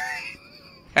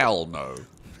 Hell no.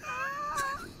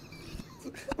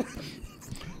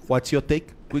 What's your take,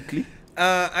 quickly?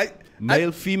 I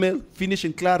Male, female, finish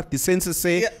en klaar. Die census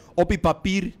sê, Ja. op die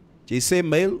papier, jy sê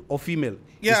male of female.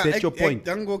 yeah, Is that your point?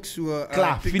 Dan ook so.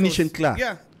 Klaar, finish and klaar.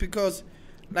 Yeah, because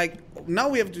like now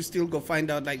we have to still go find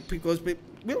out like because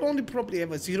we'll only probably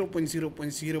have a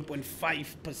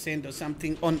 0.0.5% or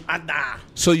something on other.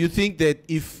 So you think that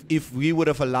if we would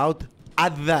have allowed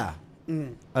other,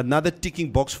 another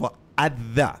ticking box for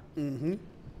other,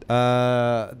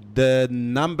 the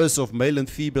numbers of male and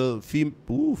female, female.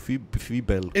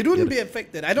 It wouldn't be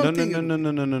affected. I don't think.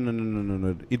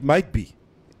 No. It might be.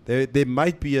 There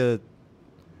might be a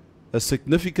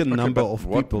significant Okay, number but of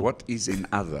what, people. What is in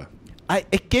other?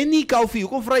 Ek ken nie Kaufi,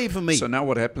 hoekom vra jy vir my? So now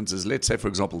what happens is, let's say, for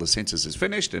example, the census is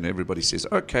finished and everybody says,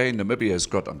 okay, Namibia has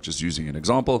got, I'm just using an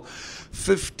example,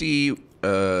 50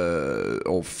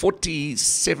 or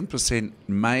 47%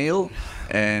 male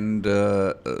and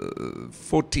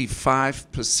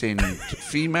 45%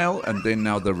 female, and then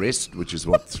now the rest, which is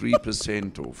what,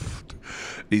 3% or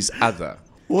is other.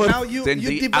 Now you Then you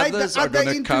the divide others the are other going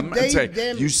to into come they, and say,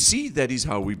 them. you see, that is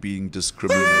how we're being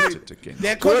discriminated against.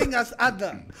 They're calling us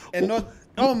other and not.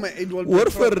 Oh man, it will. Hoor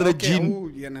vir okay, Regine. oh,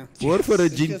 you know. Hoor vir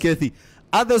Regine Cathy.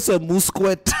 Others are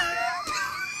moeskwet.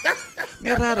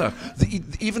 Yeah, rara.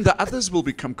 Even the others will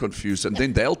become confused, and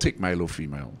then they'll take male or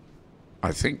female.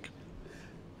 I think.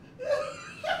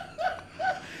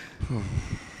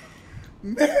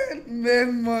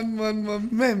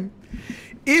 Man.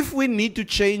 If we need to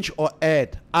change or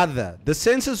add other, the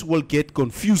census will get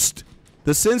confused.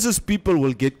 The census people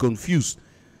will get confused.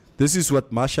 This is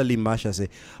what Masha Lee Masha say.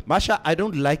 Masha, I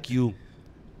don't like you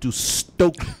to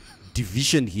stoke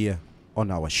division here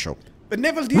on our show. But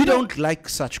Neville, We don't like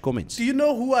such comments. do you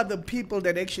know who are the people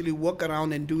that actually walk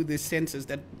around and do this census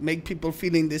that make people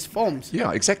fill in these forms?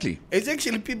 Yeah, exactly. It's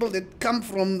actually people that come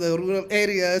from the rural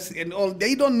areas and all.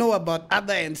 They don't know about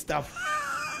other and stuff.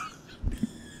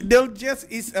 They'll just,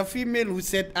 it's a female who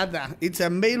said other. It's a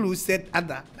male who said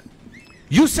other.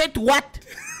 You said what?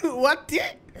 What?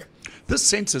 Yeah? This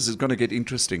census is going to get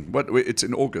interesting. But it's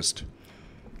in August.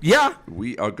 Yeah.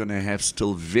 We are going to have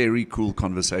still very cool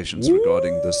conversations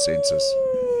regarding this census.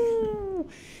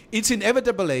 It's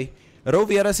inevitable, eh?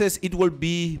 Rovera says it will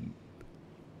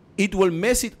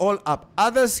mess it all up.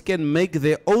 Others can make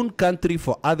their own country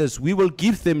for others. We will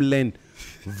give them land.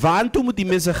 Waartoe moet die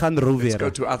mense gaan, Let's go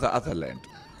Rovera? to other land.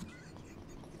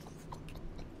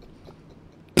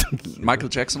 Michael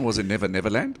Jackson was in Never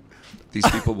Neverland. These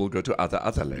people will go to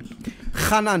other land.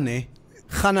 Gaan eh?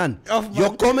 Gaan Of Your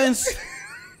man. comments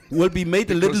will be made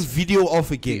a little video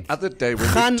of again. The other day when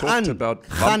Gaan we talked aan. about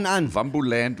Gaan aan.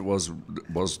 Vambuland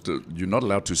you're not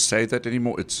allowed to say that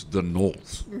anymore. It's the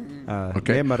north.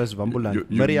 Okay. Nee, maar is Wambuland. You're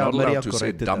Maria not allowed to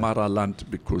say corrected that. Damaraland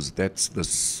because that's the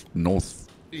north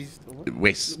East,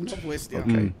 west. Northwest, yeah.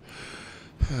 Okay.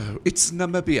 It's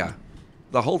Namibia.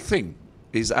 The whole thing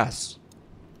is us,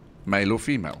 male or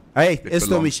female. Hey, it belongs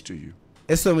Estomish. to you.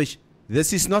 Estomish,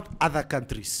 this is not other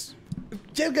countries.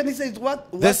 Jergani says, what's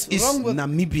This is wrong with...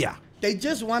 Namibia. They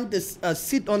just want this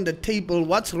seat on the table.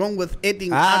 What's wrong with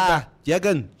adding other?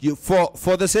 Jagan, you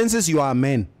for the census you are a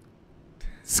man.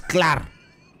 It's klaar.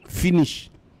 Finish.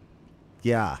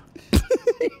 Yeah.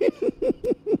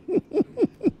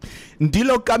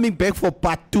 Ndilo coming back for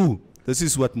part 2. This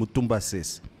is what Mutumba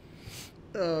says.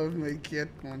 Oh my God,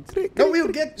 man. No, we'll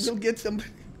get some...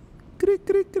 Kriek,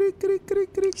 kriek, kriek, kriek, kriek,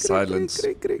 kriek, Silence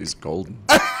kriek, kriek, kriek. is golden.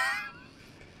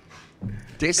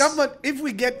 Des- Come on, if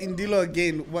we get Indilo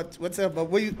again, what's up?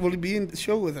 Will you be in the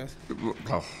show with us?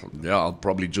 Oh, yeah, I'll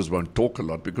probably just won't talk a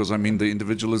lot because I mean the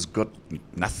individual has got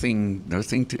nothing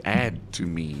to add to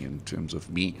me in terms of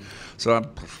me. So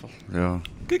yeah.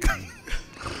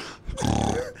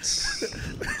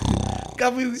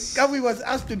 Kavi was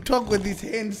asked to talk with his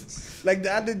hands like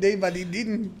the other day, but he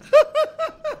didn't.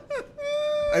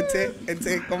 I'd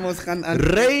say, kom ons gaan aan.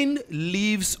 Rain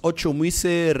leaves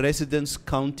Ochomise residents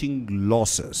counting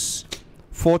losses.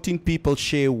 14 people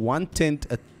share one tent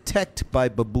attacked by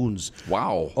baboons.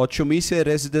 Wow. Ochomise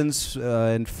residents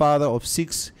and father of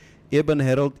 6, Eben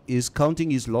Harold, is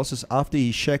counting his losses after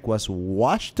his shack was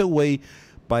washed away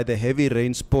by the heavy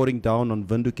rains pouring down on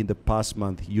Windhoek in the past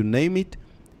month. You name it,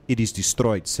 it is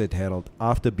destroyed, said Harold,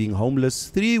 after being homeless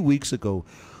 3 weeks ago.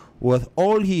 With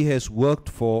all he has worked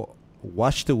for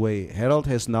washed away, Harold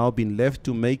has now been left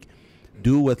to make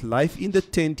do with life in the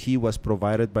tent he was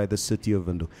provided by the city of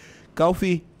Windhoek.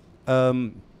 Kaufi,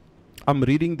 I'm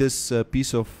reading this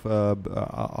piece of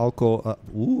alcohol.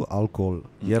 Alcohol.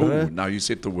 Ooh, now you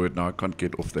said the word. Now I can't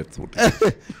get off that thought.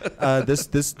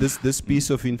 This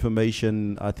piece of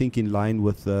information, I think, in line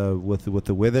with the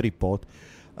weather report.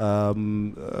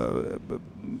 You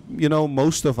know,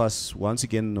 most of us, once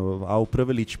again, our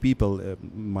privileged people,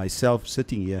 myself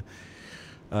sitting here,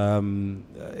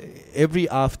 every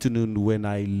afternoon when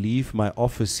I leave my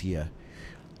office here,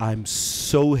 I'm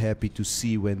so happy to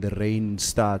see when the rain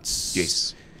starts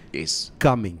Yes.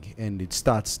 coming and it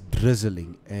starts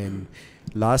drizzling. And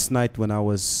last night when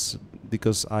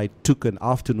because I took an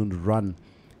afternoon run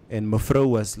and mevrou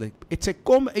was like, "Ek sê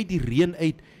kom uit die reën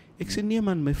uit." Ek sê nee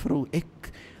man, mevrou,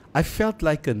 I felt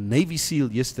like a Navy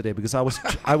SEAL yesterday because I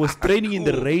was training in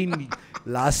the rain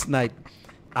last night.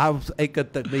 Ek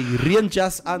het my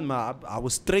reënjas aan, maar I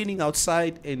was training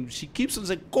outside and she keeps on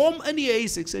saying, "Kom in die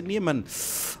huis." Ek sê nee man,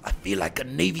 I feel like a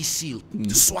Navy SEAL,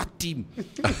 the SWAT team.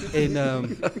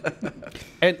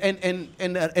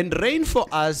 and rain for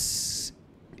us,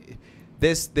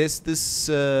 there's this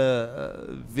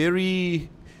very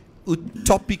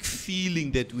utopic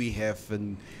feeling that we have,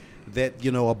 and that,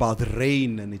 you know, about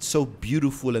rain, and it's so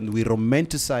beautiful and we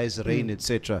romanticize rain,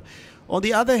 etc. On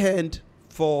the other hand,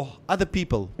 for other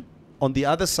people on the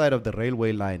other side of the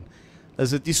railway line,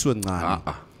 is dit nie so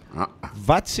ngani.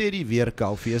 Wat sê die weer,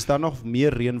 Kaufi? Is daar nog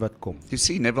meer reën wat kom? You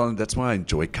see, Neville, and that's why I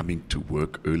enjoy coming to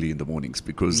work early in the mornings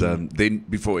because then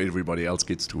before everybody else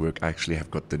gets to work, I actually have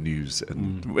got the news,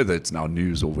 and whether it's now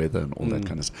news or weather and all that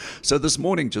kind of stuff. So this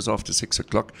morning, just after 6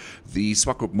 o'clock, the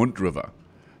Swakopmund River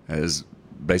has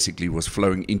basically was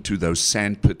flowing into those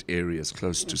sandpit areas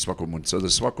close to Swakopmund. So the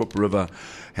Swakop River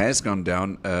has gone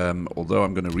down. Although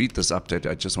I'm going to read this update,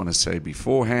 I just want to say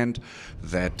beforehand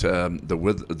that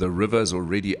the river is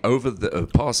already over the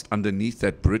passed underneath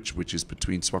that bridge, which is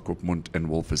between Swakopmund and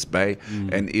Walvis Bay.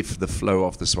 And if the flow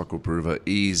of the Swakop River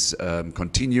is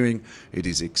continuing, it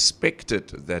is expected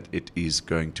that it is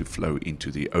going to flow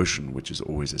into the ocean, which is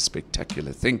always a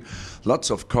spectacular thing. Lots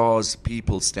of cars,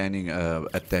 people standing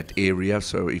at that area.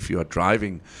 So if you are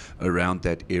driving around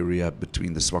that area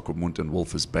between the Swakopmund and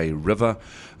Walvis Bay River,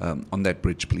 on that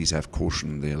bridge, please have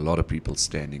caution. There are a lot of people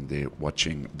standing there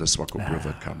watching the Swakop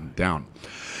River come down.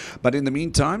 But in the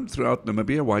meantime, throughout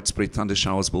Namibia, widespread thunder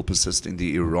showers will persist in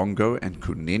the Irongo and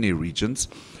Kunene regions.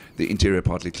 The interior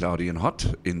partly cloudy and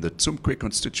hot in the Tsumkwe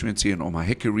constituency and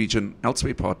Omaheke region.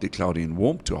 Elsewhere partly cloudy and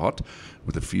warm to hot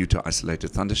with a few to isolated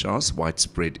thunder showers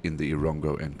widespread in the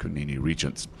Irongo and Kunene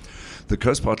regions. The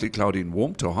coast partly cloudy and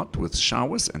warm to hot with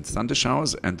showers and thunder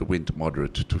showers, and the wind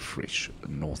moderate to fresh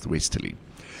northwesterly.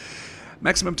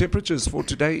 Maximum temperatures for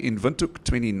today in Windhoek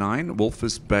 29,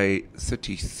 Walvis Bay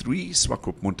 33,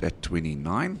 Swakopmund at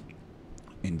 29.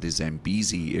 In the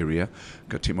Zambezi area,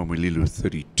 Katima Mulilo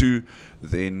 32,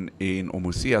 then in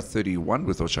Omuthia 31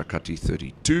 with Oshakati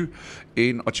 32,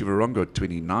 in Otjiwarongo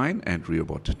 29 and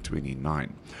Riobot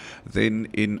 29. Then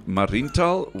in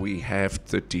Marintal we have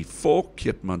 34,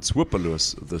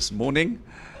 Keetmanshoopelus this morning.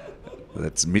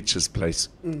 That's Mitch's place.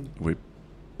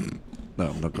 No,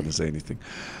 I'm not going to say anything.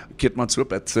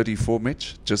 Keetmanshoop at 34,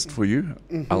 Mitch, just for you.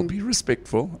 I'll be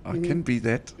respectful. I can be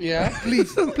that. Yeah,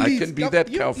 please. I can be that,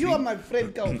 you Kaufi. are my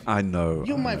friend, Kaufi. I know.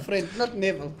 You're my friend, not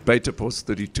Neville. Beterpost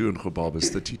 32 and Gebabes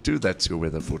 32. That's your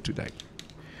weather for today.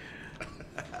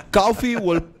 Kaufi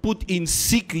will put in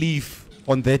sick leave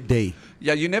on that day.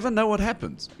 Yeah, you never know what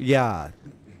happens. Yeah.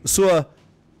 So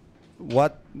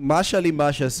what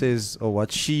Masha says, or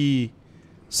what she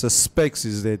suspects,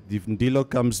 is that if Ndilo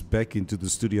comes back into the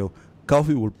studio,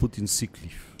 Kaufi will put in sick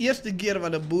leave. Eerste keer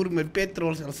wat 'n boer met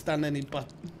petrol sal staan in die pad.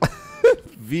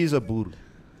 Wie is 'n boer?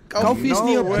 Kaufi is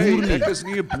nie 'n way. boer nie. Ek is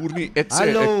nie 'n boer nie.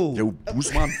 Hallo. Jou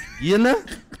boesman. Jene?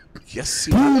 Yes,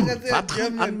 Boer. wat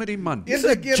gaan aan met die man?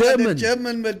 Eerste keer wat 'n German.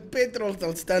 German met petrol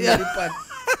sal staan in die pad.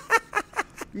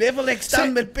 Neville, ek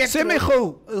staan met Say me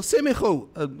petrol. go.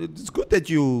 It's good that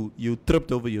you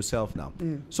tripped over yourself now.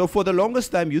 So for the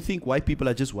longest time, you think white people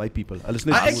are just white people. Alles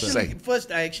net I boere.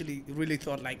 actually really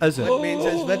thought like Is it? wit mense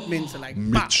is wit mense, like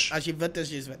Mitch. as jy wit is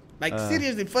jy's wit. Like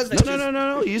seriously, first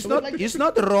No. He's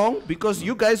not wrong, because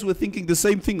you guys were thinking the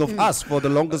same thing of us for the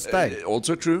longest time.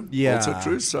 Also true. Yeah. Also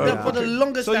true. So, Yeah, for the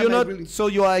longest So time you're I not. really So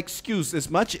you are excused as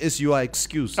much as you are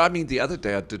excused. I mean, the other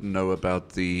day I didn't know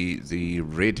about the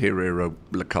red Herero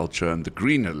culture and the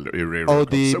green Herero Oh,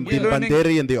 culture. the So we're learning,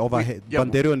 Banderi and the overhead. yeah,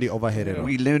 Banderi and the overhead.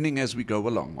 we're learning as we go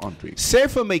along, aren't we? Sê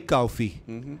vir my, Kaufi,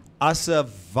 as 'n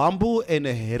Wambo en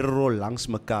 'n Herero langs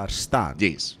mekaar staan,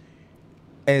 Yes.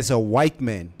 as a white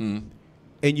man,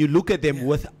 and you look at them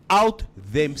without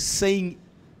them saying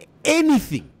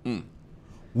anything,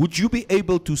 would you be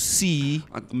able to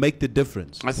make the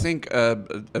difference? I think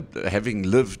having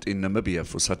lived in Namibia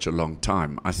for such a long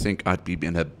time, I think I'd be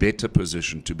in a better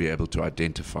position to be able to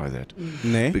identify that.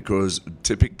 Ne? Because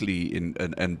typically,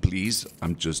 and please,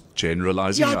 I'm just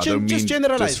generalizing. Yeah, I don't just mean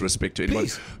generalize. disrespect to anyone.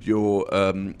 Please. Your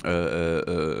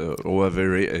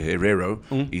Herero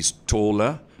is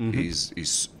taller,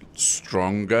 is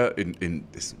stronger,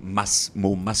 is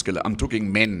more muscular. I'm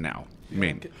talking men now.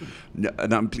 Men.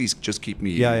 No, please just keep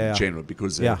me Yeah. general,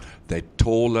 because Yeah. they're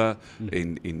taller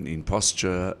in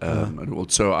posture, and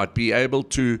also I'd be able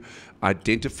to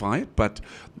identify it, but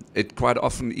it quite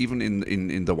often, even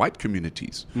in the white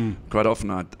communities, quite often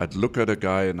I'd look at a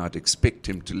guy and I'd expect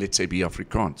him to, let's say, be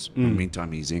Afrikaans. In the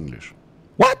meantime, he's English.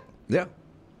 What? Yeah.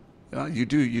 You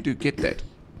do get that.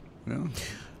 Yeah.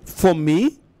 For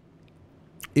me,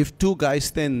 if two guys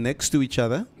stand next to each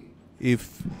other,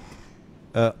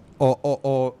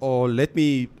 or let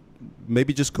me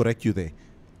maybe just correct you there.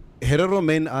 Herero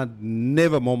men are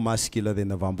never more muscular than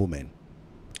the Wambo men.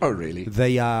 Oh, really?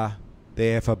 They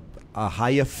have a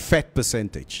higher fat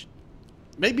percentage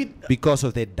maybe because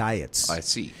of their diets. I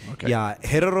see. Okay. Yeah,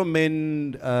 Herero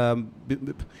men,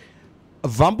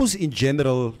 Wambos in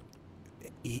general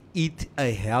eat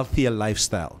a healthier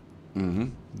lifestyle.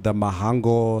 The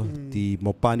mahango, the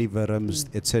mopani wurms,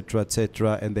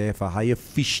 etc., and they have a higher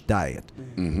fish diet.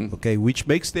 Okay, which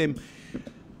makes them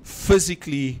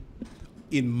physically,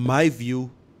 in my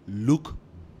view, look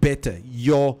better.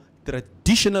 Your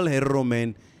traditional Herero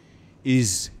man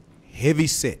is heavy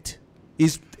set,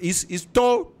 is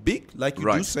tall, big, like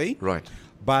you do say, Right.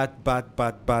 but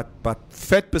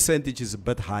fat percentage is a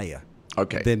bit higher.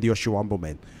 Okay. than the Oshuambo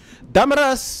man.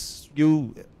 Damaras,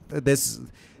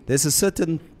 there's a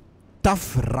certain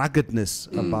tough ruggedness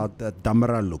about the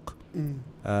Damara look.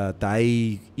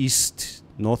 Die east,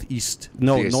 northeast,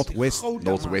 no, Yes. northwest.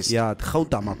 Northwest. Yeah,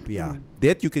 Gautama, yeah.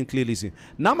 That you can clearly see.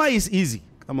 Nama is easy.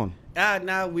 Come on.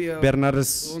 Now we are.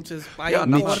 Bernardus. Yeah,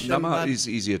 Nama is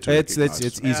easier to It's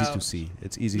recognize. easy to see.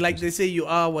 It's easy Like to they see. say, you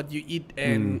are what you eat,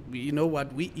 and you know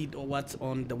what we eat or what's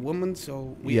on the woman.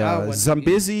 So we are what we eat.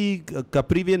 Zambezi,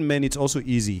 Caprivian men, it's also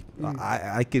easy.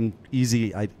 I can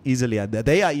easily,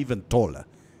 they are even taller.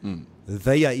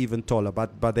 They are even taller,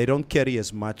 but they don't carry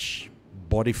as much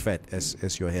body fat as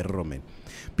your Herero men.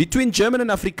 Between German and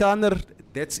Afrikaner,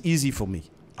 that's easy for me.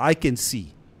 I can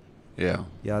see. Yeah.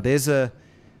 Yeah, there's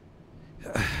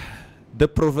the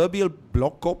proverbial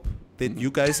block cop that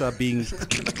you guys are being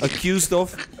accused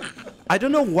of. I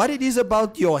don't know what it is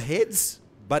about your heads,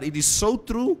 but it is so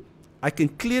true. I can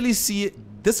clearly see it.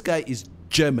 This guy is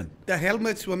German. The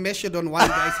helmets were measured on one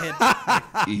guy's head.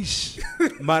 Ish.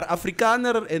 Maar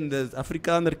Afrikaner and the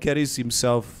Afrikaner carries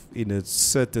himself in a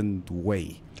certain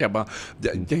way. Ja, maar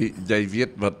jy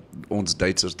weet wat ons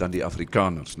Duitsers dan die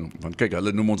Afrikaners noem. Want kyk,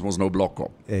 hulle noem ons mos nou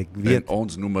blokkop. Ek En weet,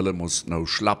 ons noem hulle mos nou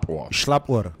slapoor.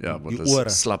 slapoor. Ja, wat Die is ore.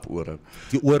 slapore?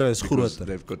 Die ore is Because groter.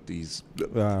 they've got these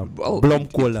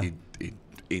blomkolle.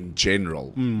 in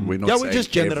general. We're not Yeah, we're saying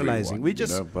just generalizing. everyone, We you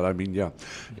just- know, but I mean, yeah.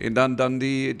 En dan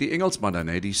die Engelsmanne,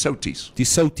 nee, die Souties. Die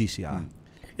Souties, ja.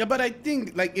 Yeah, but I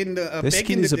think like in the Their back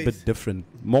skin in is the a days, bit different.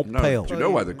 More No, pale. do you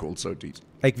know why they're called Souties?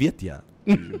 Ek weet, ja.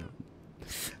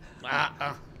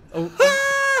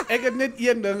 ek het net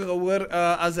een ding gehoor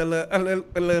as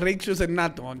hulle reek soos 'n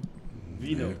nat hond.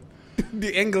 Wie nou?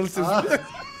 Die Engels is.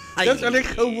 Dis wat ek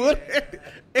gehoor het.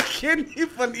 Ek ken nie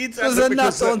van iets Soos anders 'n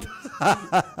nat because, hond.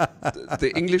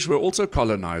 The English were also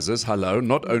colonizers, hello,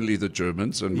 not only the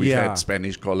Germans, and we Yeah. had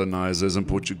Spanish colonizers and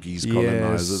Portuguese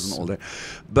colonizers Yes. and all that.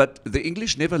 But the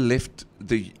English never left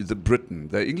the Britain.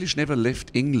 The English never left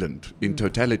England in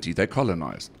totality. They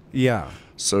colonized. Ja.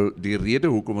 So die rede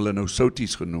hoekom hulle nou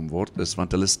Souties genoem word is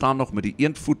want hulle staan nog met die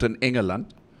een voet in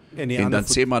Engeland En die en ander dan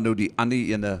voet sê maar nou die ander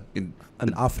ene in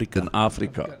Afrika. in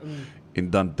Afrika. En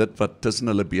dan dit wat tussen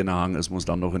hulle bene hang is mos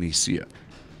dan nog in die see.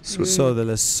 So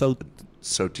hulle sout.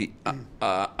 Soutie.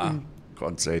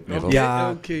 Can't say it never.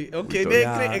 Ja. Okay. Ja, Nee,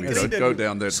 ek We kry don't go dit.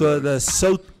 down that So road. the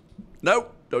sout. No,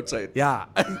 don't say it. Ja.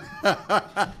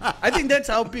 I think that's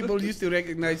how people used to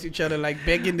recognize each other. Like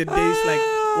back in the days, like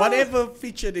whatever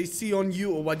feature they see on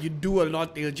you or what you do a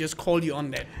lot, they'll just call you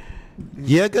on that.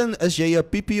 Jurgen, is jy 'n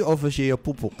piepie of is jy 'n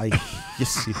poepel? Ai,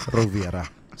 jessie, Rovera.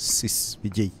 Sis,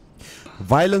 weet jy.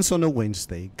 Violence on a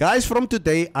Wednesday. Guys, from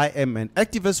today, I am an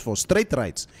activist for straight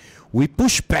rights. We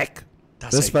push back.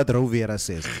 That's what Rovera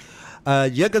says.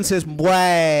 Jurgen says,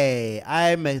 boy,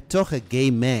 I'm toch a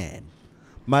gay man.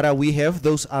 Mara, we have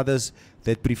those others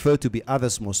that prefer to be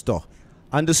others most toch.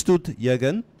 Understood,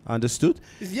 Jurgen? Understood?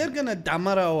 Is you're gonna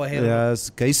Damara or hell? Yes,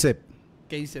 Gaisep.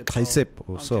 Kaisep.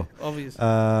 Also. Obvious.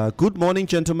 Good morning,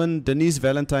 gentlemen. Denise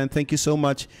Valentine, thank you so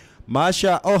much.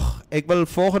 Masha, ek wil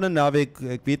volgende naweek,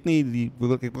 ek weet nie,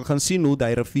 ek wil gaan sien hoe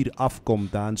die rivier afkom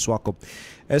daar in Swakop.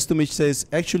 Estomich says,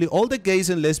 actually, all the gays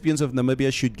and lesbians of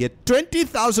Namibia should get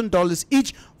 $20,000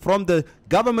 each from the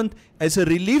government as a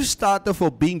relief starter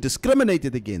for being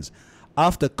discriminated against.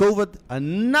 After COVID,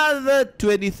 another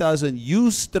 20,000.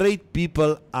 You straight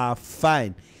people are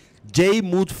fine. Jay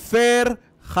moet ver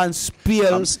gaan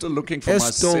speel. I'm still looking for my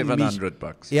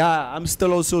 $700. Ja, I'm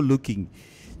still also looking.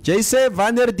 Jy sê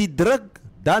wanneer die druk,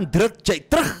 dan druk jy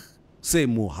terug, sê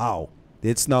Mohau.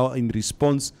 That's now in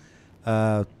response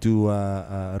to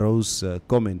Rose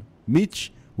comment.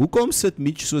 Mitch, hoekom sit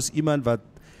Mitch soos iemand wat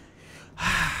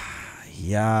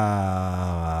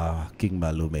ja, King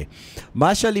Malume.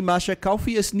 Masha Limasha,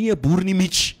 Koffie is nie 'n boer nie,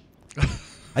 Mitch.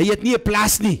 Hy het nie 'n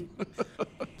plaas nie.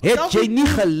 Het jy nie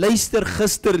geluister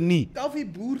gister nie? Koffie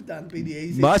boer dan by die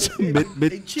huis. Maar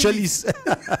met chilies.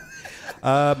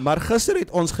 Maar gister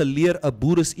het ons geleer 'n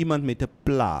boer is iemand met 'n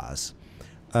plaas.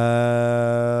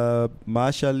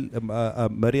 Marshall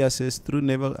Maria says true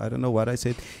Neville, I don't know what I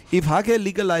said. If Hage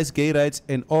legalized gay rights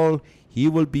and all, he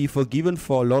will be forgiven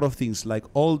for a lot of things like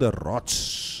all the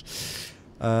rots.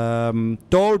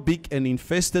 Tall, big and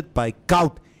infested by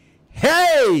gout.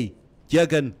 Hey,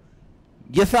 Jurgen,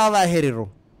 jy sal daar herero.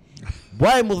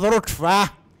 Boy mudrot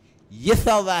fa. Jy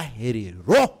sal daar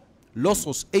herero. Los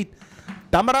ons uit.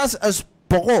 Tamaras is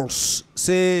poggels,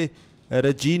 sê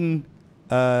Regine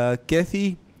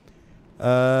Kathy.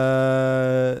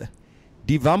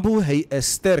 Die Wambo, hy is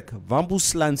sterk. Wambo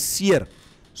slanseer.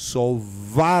 So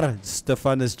waar,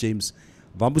 Stephanus James.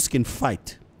 Wambos can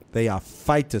fight. They are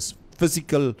fighters.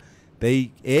 Physical.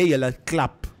 They, hulle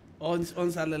klap. Ons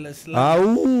hulle slaan.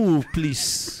 Oh,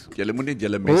 please. Julle moet net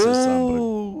julle messe saambring.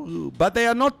 Oh, but they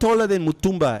are not taller than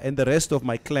Mutumba and the rest of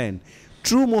my clan.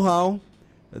 True, Mohau,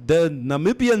 the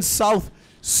Namibian South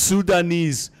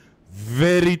Sudanese,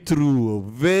 very true,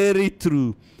 very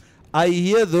true. I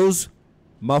hear those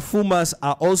mafumas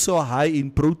are also high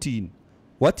in protein.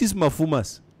 What is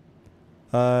mafumas?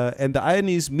 And the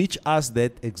irony is, Mitch asked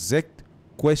that exact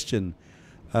question.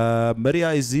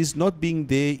 Maria, is this not being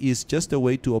there is just a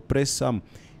way to oppress some?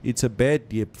 It's a bad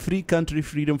deal. Free country,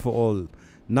 freedom for all.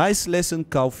 Nice lesson,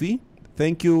 Kaufi.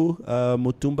 Thank you,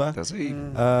 Mutumba. Dis hy.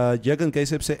 Jagan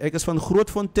Kaisep sê, ek is van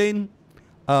Grootfontein,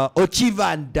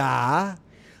 Ochivanda.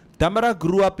 Tamara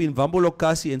grew up in Wambo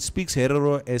Lokasi and speaks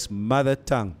Herero as mother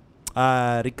tongue.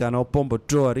 Rikana Pombo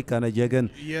Troa, Rikana Jagan.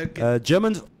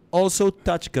 Germans also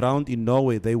touched ground in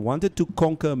Norway. They wanted to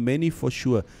conquer many for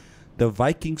sure. The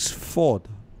Vikings fought.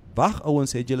 Wag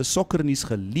ouens, het julle sokkernuus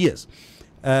gelees?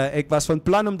 Ek was van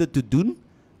plan om dit te doen.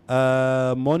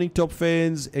 Morning Top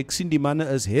fans, ek sien die manne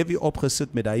is heavy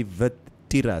opgesit met hy wit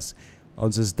tiras.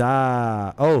 Ons is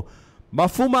daar. Oh,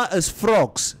 Mafuma is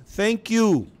frogs. Thank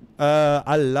you.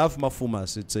 I love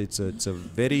mafumas. It's a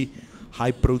very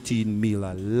high protein meal.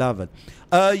 I love it.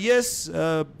 Yes,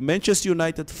 Manchester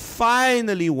United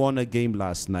finally won a game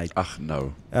last night. Ach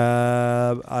no.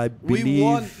 I believe We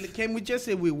won. Can we just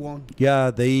say we won?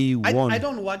 Yeah, they won. I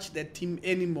don't watch that team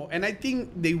anymore, and I think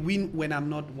they win when I'm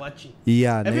not watching.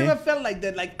 Yeah, Have you ne? ever felt like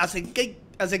that? Like as a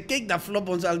cake that flop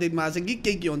ons altyd, maar as 'n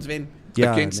cake ons wen.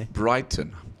 Yeah, Against ne?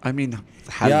 Brighton. I mean,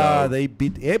 hello. Yeah, they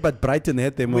beat. Yeah, but Brighton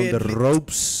had them on Wait, the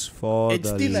ropes for it's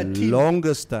still a the team.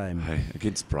 longest time. Hey,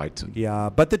 against Brighton. Yeah,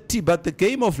 but the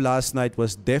game of last night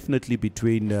was definitely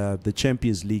between the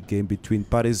Champions League game between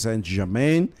Paris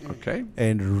Saint-Germain Okay.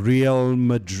 and Real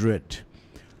Madrid.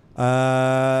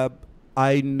 I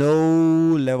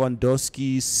know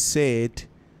Lewandowski said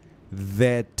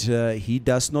that he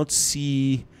does not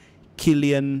see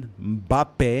Kylian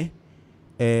Mbappe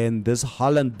and this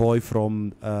Holland boy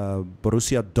from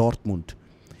Borussia Dortmund.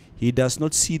 He does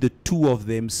not see the two of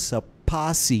them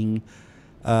surpassing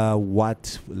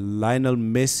what Lionel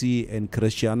Messi and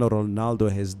Cristiano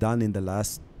Ronaldo has done in the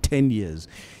last 10 years.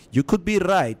 You could be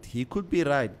right. He could be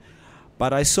right.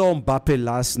 But I saw Mbappe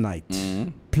last night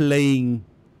playing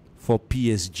for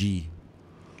PSG.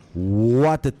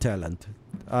 What a talent.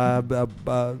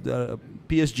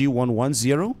 PSG won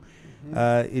 1-0.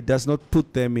 It does not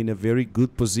put them in a very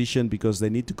good position because they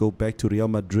need to go back to Real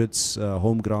Madrid's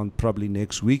home ground probably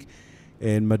next week.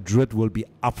 And Madrid will be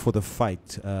up for the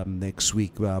fight next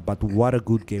week. But what a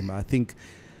good game. I think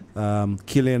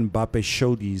Kylian Mbappe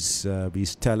showed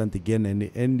his talent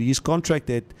again. And his contract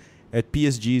at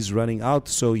PSG is running out,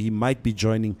 so he might be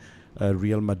joining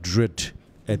Real Madrid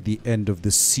at the end of the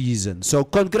season. So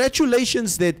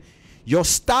congratulations that your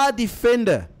star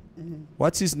defender,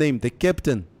 what's his name, the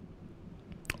captain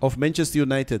of Manchester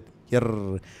United.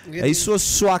 He's so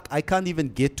swag, I can't even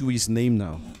get to his name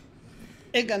now.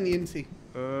 Ek kan nie sê.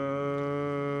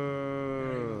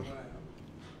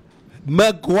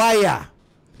 Maguire.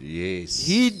 Yes.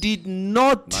 He did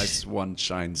not. Nice one,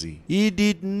 Shinesy. He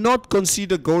did not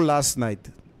concede a goal last night.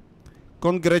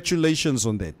 Congratulations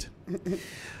on that.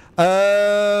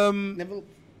 Neville,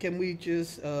 can we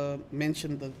just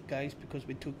mention the guys because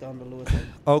we took down the lower side?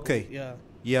 Okay. Yeah.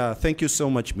 Yeah, thank you so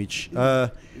much, Mitch.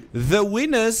 The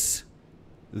winners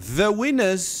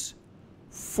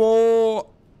for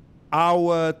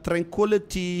our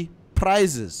Tranquility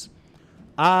prizes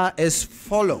are as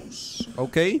follows,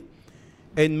 okay?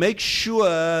 And make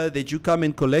sure that you come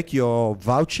and collect your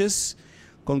vouchers.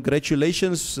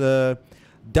 Congratulations,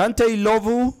 Dante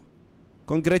Lovu.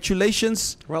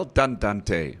 Congratulations. Well done,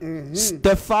 Dante.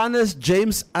 Stephanus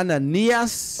James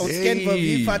Ananias. Ons ken vir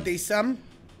wie vat hy Sam?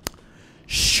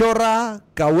 Shora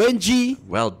Kawenji.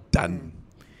 Well done.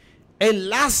 And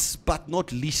last but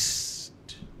not least,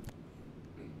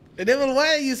 Neville,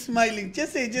 why are you smiling?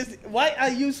 Just say, why are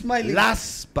you smiling?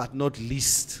 last but not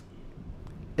least,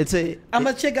 it's a. I'm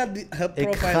gonna check out her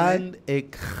profile.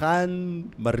 Ek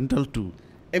gaan Marintal toe.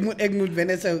 Ek moet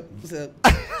Vanessa.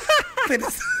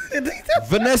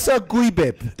 Vanessa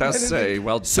Guibeb. Does say,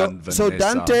 well done, Vanessa. So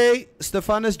Dante,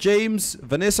 Stephanus James,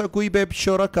 Vanessa Guibeb,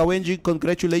 Shora Kawenji,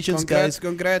 congratulations, guys.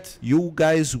 Congrats. You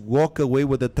guys walk away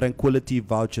with the Tranquility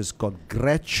vouchers.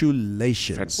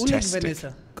 Congratulations. Hoe lyk Fantastic.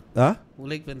 Vanessa? Huh? Hoe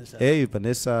lyk Vanessa? Hey,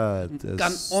 Vanessa.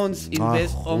 Kan ons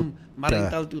invest om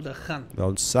Marintal toe te gaan?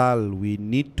 Ons sal, we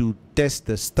need to test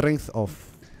the strength of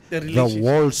The the relationship.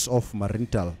 walls of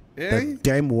Marintal. The Eh?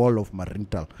 dam wall of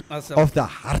Marintal. Awesome. Of the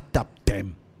Hartap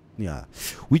Dam. Yeah.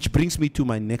 Which brings me to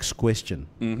my next question.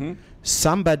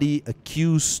 Somebody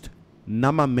accused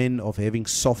Nama men of having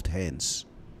soft hands?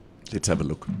 Let's have a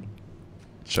look.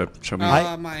 Show me.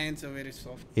 My hands are very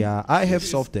soft. Yeah, I have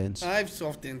soft hands. I have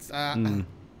soft hands.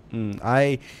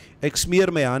 Ek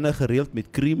smeer my hande gereeld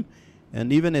met cream,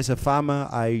 and even as a farmer,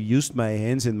 I used my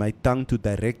hands and my tongue to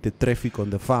direct the traffic on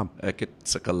the farm. Ek het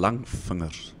sulke lang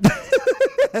vingers.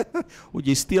 Would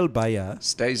you steal by her?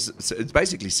 It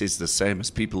basically says the same as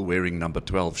people wearing number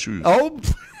 12 shoes. Oh!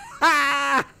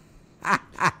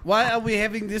 Why are we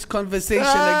having this conversation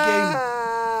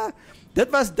again? Dit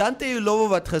was Dante Ulowo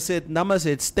wat gesê het, Namas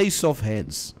het stay soft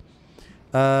hands.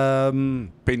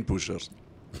 Pen pushers.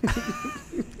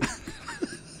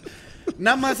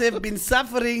 Namas have been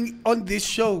suffering on this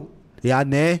show. Ja,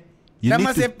 nee.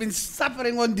 Namas have been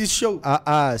suffering on this show.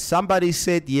 Somebody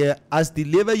said here, as die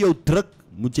lewe jou druk,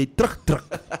 moet jy terugdruk.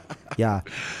 Yeah.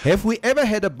 Have we ever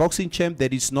had a boxing champ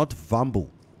that is not Vambu?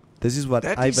 This is what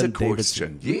That Ivan is a David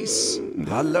question. Yes.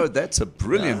 Hello, that's a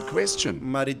brilliant question.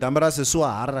 Maar die Damaras is so 'n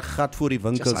harde gat voor die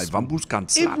winkels. Just like Wamboes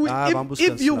can't If, slap.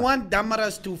 if you want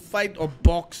Damaras to fight or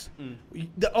box,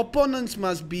 the opponents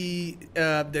must be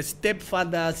the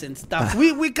stepfathers and stuff.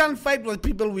 We can't fight with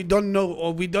people we don't know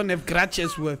or we don't have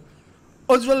grudges with.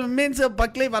 Ons wil mense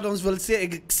baklei wat ons wil sê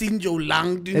ek sien jou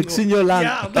lank dingo. Ek sien jou lank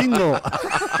Ja, dingo.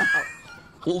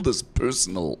 All this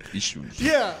personal issues.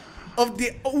 Yeah, of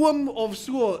the of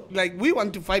so like we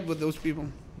want to fight with those people.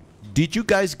 Did you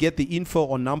guys get the info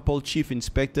on Nampol Chief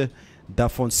Inspector Da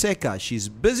Fonseca? She's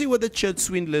busy with the church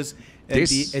swindlers and Yes.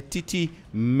 the Etiti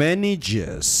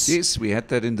managers. Yes, we had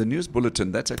that in the news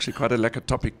bulletin. That's actually quite a lekker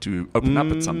topic to open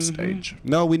up at some stage.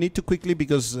 No, we need to quickly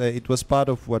because it was part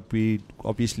of what we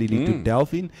obviously need to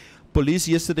delve in. Police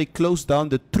yesterday closed down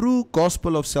the True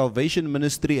Gospel of Salvation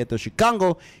Ministry at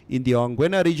Oshikango in the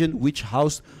Ongwena region, which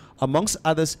housed, amongst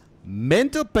others,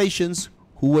 mental patients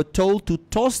who were told to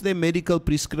toss their medical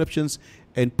prescriptions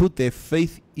and put their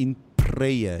faith in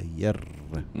prayer.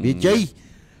 Weet jy?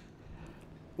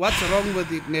 What's wrong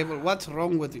with it, Neville? What's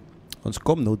wrong with it? Ons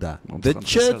kom nou daar. Ons The gaan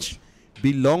church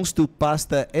belongs to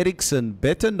Pastor Erickson,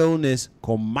 better known as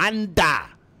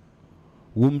Commander,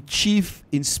 whom Chief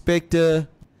Inspector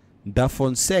Da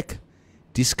Fonseca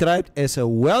described as a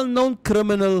well-known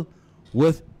criminal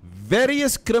with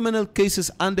various criminal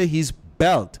cases under his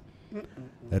belt,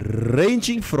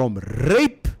 ranging from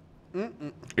rape,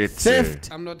 It's theft,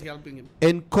 I'm not helping him.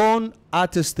 and con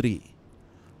artistry.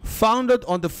 Founded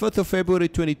on the 5th of February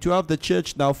 2012, the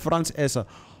church now fronts as a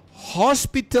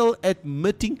hospital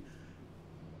admitting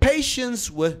patients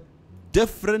with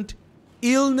different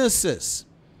illnesses.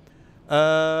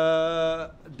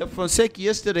 The Fonseca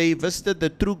yesterday visited the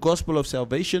True Gospel of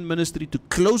Salvation Ministry to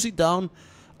close it down.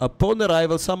 Upon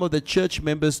arrival, some of the church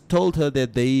members told her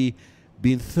that they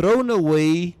been thrown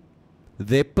away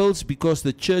their pills because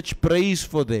the church prays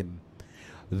for them.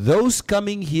 Those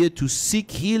coming here to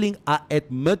seek healing are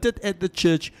admitted at the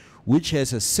church, which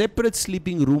has a separate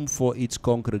sleeping room for its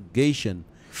congregation.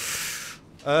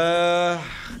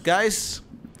 Guys,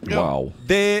 wow.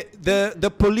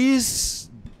 the police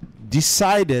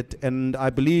decided, and I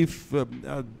believe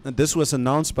this was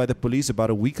announced by the police about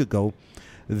a week ago,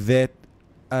 that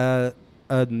a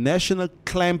national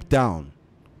clampdown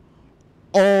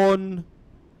on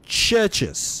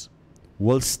churches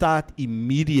will start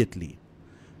immediately.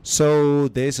 So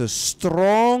there's a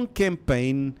strong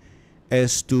campaign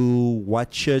as to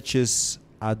what churches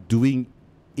are doing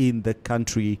in the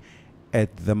country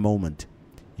at the moment.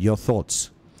 Your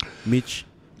thoughts, Mitch?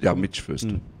 Yeah, Mitch first.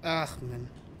 Ah, man.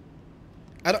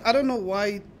 I don't know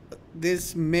why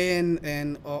this man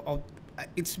and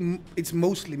it's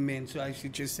mostly men, so I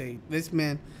should just say this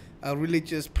men are really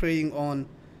just preying on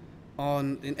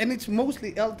and it's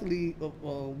mostly elderly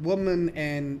women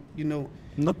and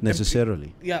Not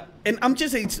necessarily. yeah, and I'm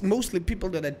just saying it's mostly people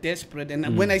that are desperate.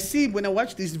 And when I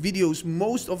watch these videos,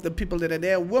 most of the people that are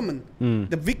there are women.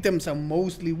 The victims are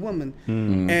mostly women,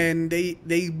 and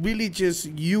they really just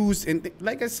use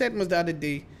like I said the other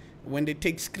day, when they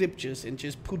take scriptures and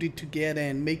just put it together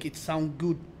and make it sound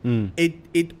good.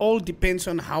 It all depends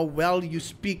on how well you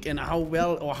speak and how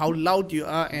well or how loud you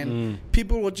are, and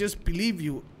people will just believe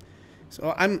you.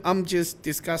 So I'm just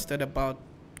disgusted about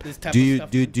this type of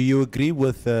stuff. Do you agree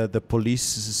with the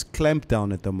police's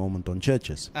clampdown at the moment on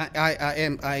churches?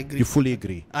 I agree. You fully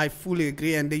agree? I fully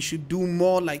agree, and they should do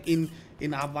more, like in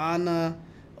Havana,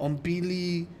 on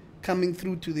Billy, coming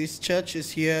through to these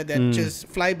churches here that just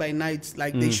fly by nights.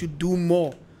 Like they should do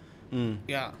more.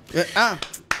 Yeah.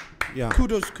 Yeah.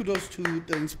 Kudos to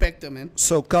the inspector, man.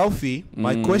 So, Kaufi,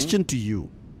 my question to you.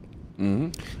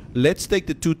 Let's take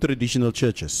the two traditional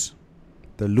churches,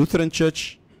 the Lutheran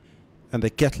Church and the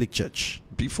Catholic Church.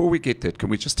 Before we get that, can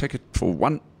we just take it for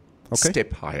one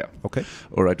step higher. Okay.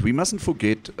 All right. We mustn't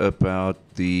forget about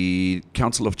the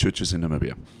Council of Churches in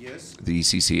Namibia. Yes. The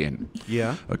CCN.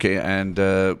 Yeah. Okay, and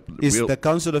Is the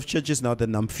Council of Churches now the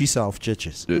Namfisa of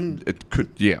churches? it could,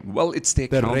 yeah. Well, it's their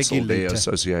The council, their regulator.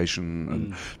 association.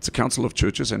 And it's a council of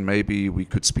churches, and maybe we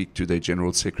could speak to their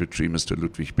general secretary, Mr.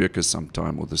 Ludwig Birkes,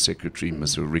 sometime, or the secretary,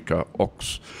 Ms. Ulrika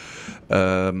Ox.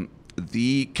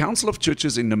 The Council of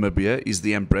Churches in Namibia is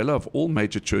the umbrella of all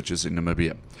major churches in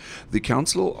Namibia. The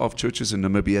Council of Churches in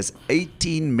Namibia's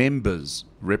 18 members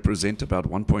represent about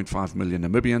 1.5 million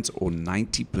Namibians, or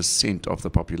 90% of the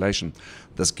population,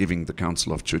 thus giving the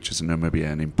Council of Churches in Namibia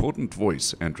an important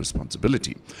voice and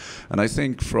responsibility. And I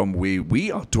think from where we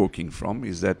are talking from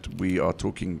is that we are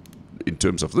talking, in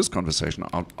terms of this conversation,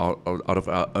 out of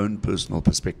our own personal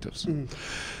perspectives.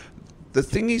 The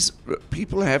thing is,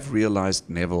 people have realized,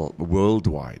 Neville,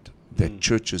 worldwide, that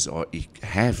churches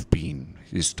have been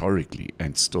historically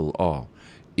and still are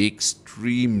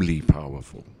extremely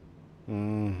powerful.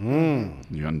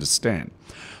 You understand?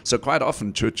 So quite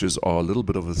often churches are a little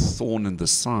bit of a thorn in the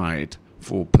side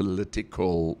for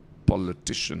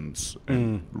politicians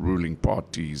and ruling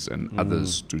parties and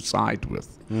others to side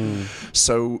with.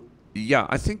 So yeah,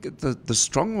 I think the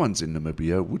strong ones in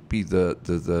Namibia would be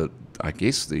the I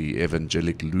guess the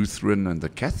evangelic Lutheran and the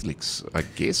Catholics, I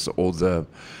guess, or I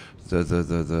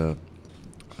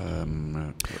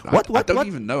don't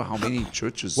even know how many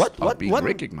churches are being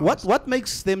recognized. What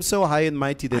makes them so high and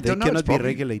mighty that they cannot be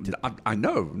regulated? I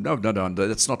know. No,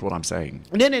 that's not what I'm saying.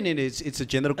 No. It's a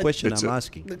general question I'm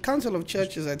asking. The Council of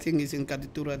Churches, I think, is in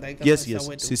Katitura. Yes,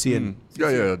 CCN.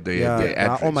 They're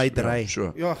address, dry.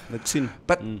 Sure. Yeah.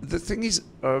 But the thing is,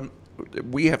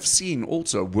 we have seen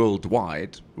also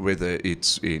worldwide, whether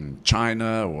it's in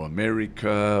China or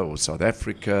America or South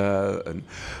Africa, and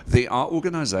there are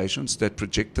organizations that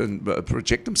project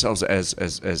themselves as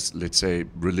let's say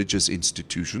religious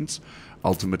institutions.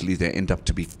 Ultimately, they end up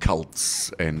to be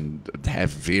cults and have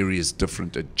various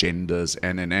different agendas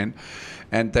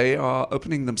and they are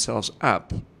opening themselves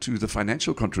up to the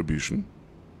financial contribution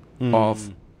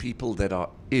of people that are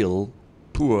ill,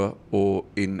 poor, or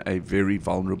in a very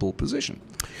vulnerable position.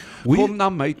 Kom na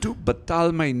my toe,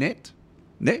 betaal my net,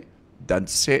 nee? Dan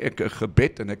sê ek 'n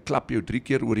gebed en ek klap jou 3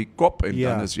 keer oor die kop en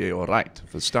dan is jy all right,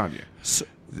 verstaan jy? So,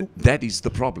 that is the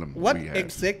problem. What we have.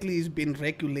 exactly is being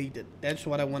regulated? That's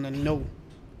what I want to know.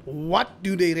 What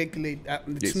do they regulate?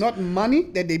 It's Yes. not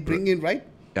money that they bring in, right?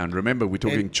 And remember, we're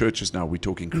talking churches now, we're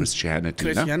talking Christianity.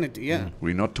 no? Christianity, yeah.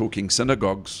 We're not talking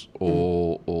synagogues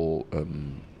or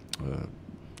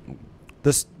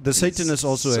the Satanists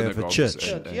also have a synagogues church.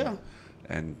 Church, yeah.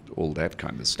 and all that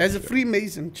kind of stuff. There's a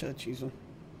Freemason church, you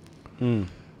know.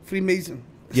 Freemason.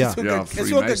 Yeah. So Yeah,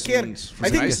 that's what the care. Freemasons. I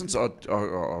think Freemasons are,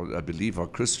 I believe, are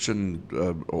Christian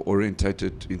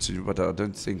orientated institute, but I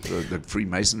don't think the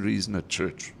Freemasonry isn't a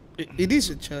church. it is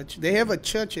a church. They have a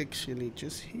church actually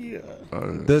just here.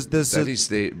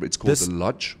 It's called a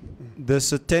lodge. The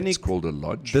satanic, It's called a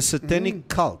lodge. the satanic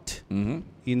cult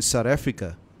in South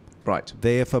Africa. Right.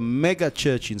 They have a mega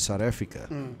church in South Africa.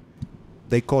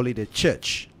 They call it a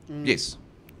church. Yes.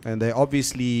 And they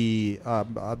obviously,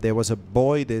 there's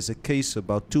a case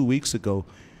about 2 weeks ago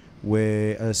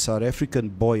where a South African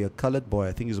boy, a colored boy,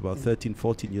 I think he's about 13,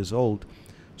 14 years old,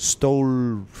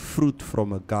 stole fruit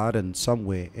from a garden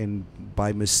somewhere, and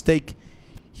by mistake,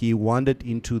 he wandered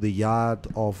into the yard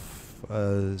of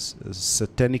a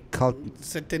satanic cult,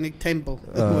 Satanic temple.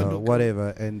 whatever,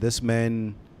 and this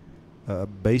man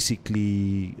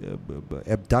basically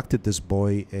abducted this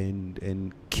boy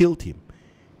and killed him.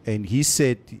 And he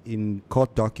said in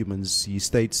court documents, he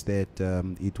states that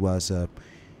it was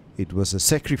a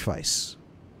sacrifice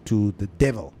to the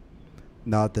devil.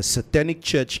 Now the satanic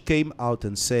church came out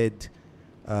and said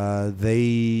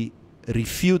they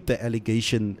refute the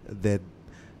allegation that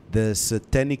the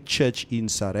satanic church in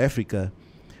South Africa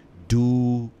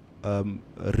do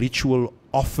ritual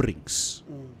offerings.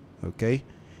 Okay,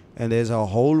 and there's a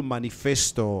whole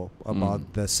manifesto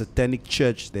about the satanic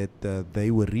church that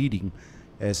they were reading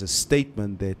as a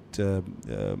statement that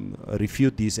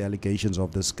refute these allegations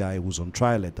of this guy who's on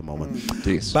trial at the moment.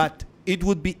 Yes. But it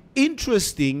would be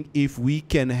interesting if we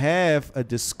can have a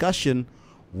discussion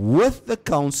with the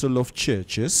Council of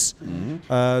Churches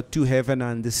to have an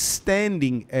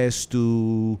understanding as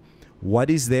to what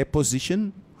is their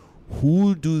position,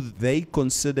 who do they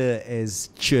consider as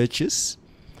churches,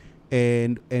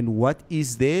 and what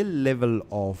is their level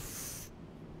of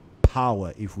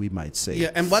power, if we might say.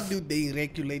 Yeah, and what do they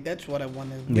regulate? That's what I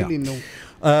want to really know.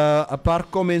 A paar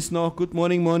comments nog. Good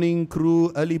morning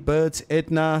crew, early birds,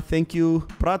 Edna, thank you.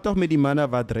 Praat toch met die manne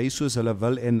wat reis soos hulle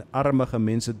wil en armige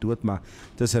mense doodmaak.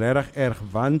 Het is regtig erg,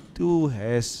 want toe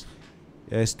is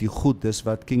die goed, dis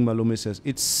wat King Malume says.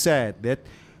 It's sad that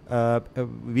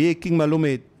wie King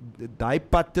Malume, die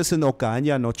pad tussen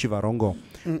Okanja en Nochiwarongo.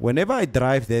 Whenever I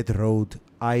drive that road,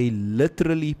 I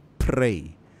literally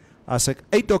pray. As ek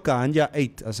uit Okanja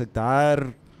uit, as ek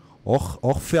daar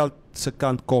Hoogveld se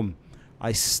kant kom,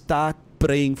 I start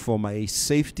praying for my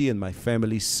safety and my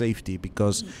family's safety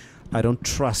because I don't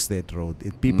trust that road.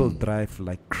 People drive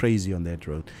like crazy on that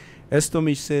road.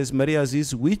 Estomish says, Maria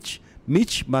Aziz,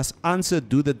 Mitch must answer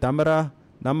do the Damara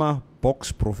Nama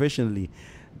box professionally.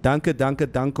 Danke.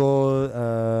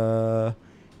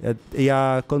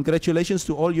 Yeah, congratulations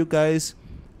to all you guys.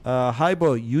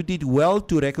 Hybo, you did well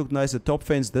to recognize the top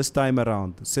fans this time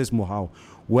around, says Mohau.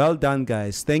 Well done,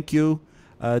 guys. Thank you.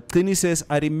 Trini says,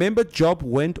 I remember Job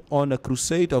went on a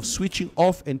crusade of switching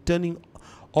off and turning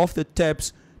off the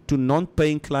taps to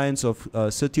non-paying clients of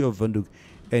City of Windhoek,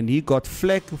 and he got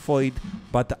flack for it.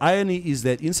 But the irony is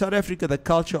that in South Africa, the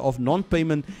culture of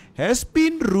non-payment has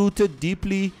been rooted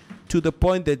deeply to the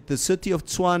point that the city of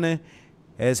Tshwane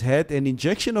has had an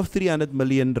injection of 300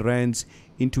 million rands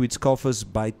into its coffers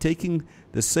by taking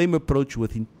the same approach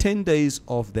within 10 days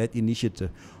of that initiative.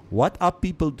 What are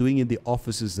people doing in the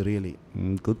offices really?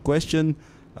 Good question.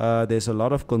 There's a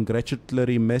lot of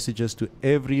congratulatory messages to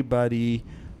everybody.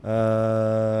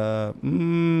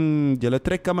 Julle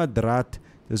trek aan my draad.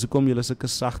 Dis hoekom julle sulke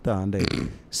sagte hande het,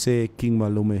 sê King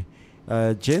Malume.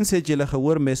 Jen sê julle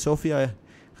gehoor met Sofia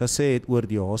gesê het oor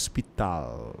die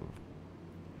hospitaal.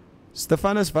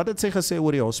 Stefanus, wat het sy gesê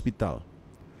oor die hospitaal?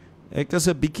 Ek is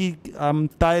 'n bietjie I'm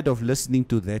tired of listening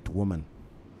to that woman.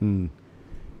 Ek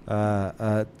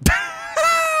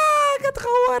het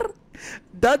gehoor.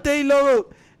 Dat hy logo.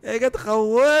 Ek het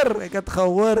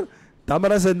gehoor.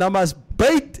 Damaras en Namas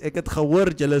byt. Ek het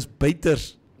gehoor julle is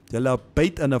byters. Julle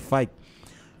byt in 'n fight.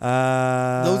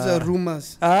 Those are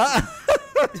rumors.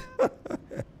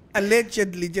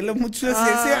 Allegedly. Julle moet so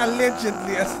sê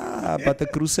allegedly. But the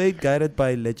crusade guided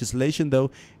by legislation though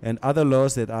and other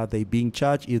laws that are they being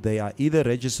charged if they are either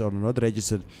registered or not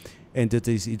registered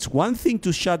entities. It's one thing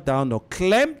to shut down or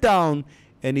clamp down,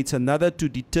 and it's another to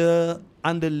deter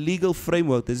under legal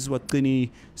framework. This is what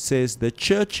Tini says. The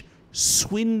church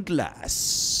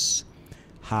swindlers.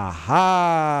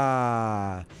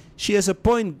 Ha. She has a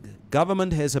point.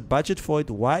 Government has a budget for it.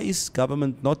 Why is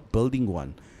government not building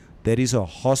one? There is a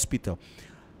hospital.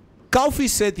 Kaufi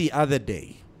said the other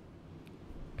day,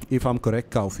 if I'm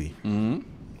correct, Kaufi,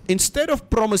 instead of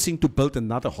promising to build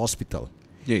another hospital,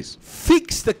 Yes.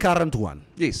 fix the current one.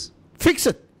 Yes. Fix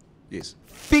it. Yes.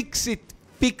 Fix it.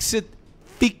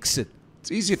 It's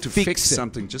easier to fix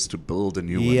something just to build a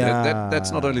new Yeah. one.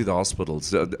 That's not only the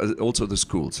hospitals, also the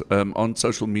schools. On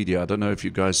social media, I don't know if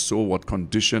you guys saw what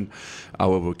condition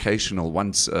our vocational,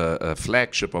 once a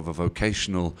flagship of a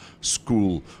vocational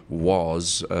school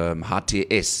was,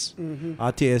 HTS.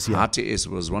 RTS, yeah. HTS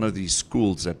was one of these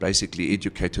schools that basically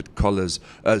educated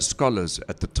scholars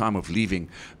at the time of leaving,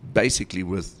 basically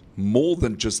with more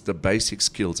than just the basic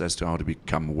skills as to how to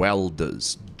become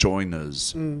welders,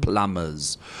 joiners,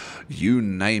 plumbers, you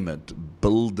name it,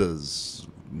 builders,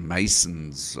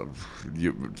 masons,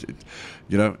 you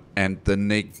know, and the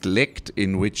neglect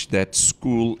in which that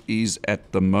school is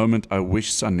at the moment. I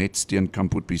wish Sanet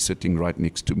Steenkamp would be sitting right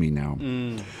next to me now.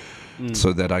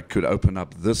 So that I could open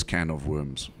up this can of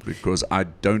worms, because I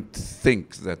don't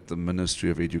think that the Ministry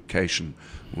of Education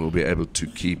will be able to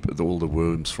keep all the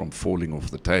worms from falling off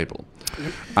the table.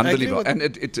 Unbelievable. And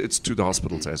it's to the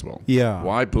hospitals as well. Yeah.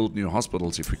 Why build new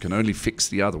hospitals if we can only fix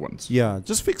the other ones? Yeah,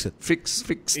 just fix it. Fix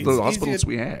It's the hospitals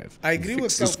we have. I agree fix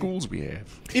with the Calvin. schools we have.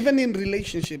 Even in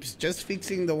relationships, just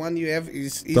fixing the one you have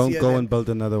is easier. Don't go than- and build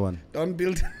another one. Don't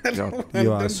build another one.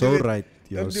 You are Don't so do it. right.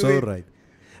 You Don't are do so it. right.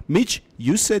 Mitch,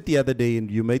 you said the other day, and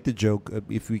you made the joke,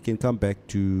 if we can come back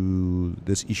to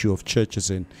this issue of churches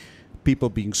and people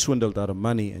being swindled out of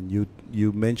money, and you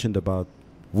mentioned about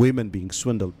women being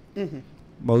swindled,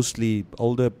 mostly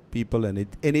older people, and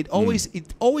it always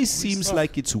seems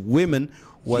like it's women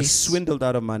who are swindled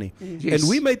out of money. Yes. And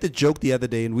we made the joke the other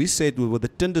day, and we said we were the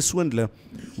Tinder swindler.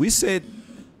 We said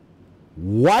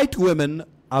white women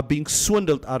are being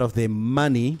swindled out of their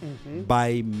money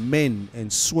by men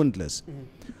and swindlers.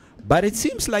 But it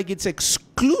seems like it's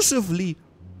exclusively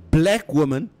black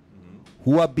women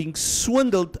who are being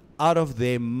swindled out of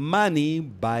their money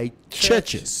by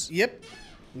churches. Yep.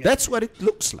 That's what it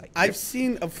looks like. I've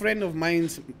seen a friend of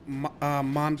mine's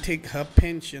mom take her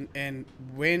pension and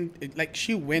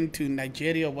she went to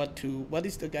Nigeria. What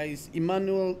is the guy's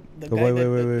Emmanuel? The guy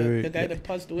the guy that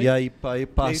passed away. Yeah, he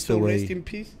passed so away. Rest in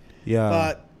peace. Yeah.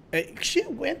 But she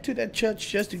went to that church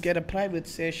just to get a private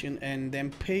session and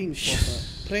then praying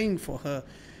for her.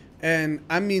 And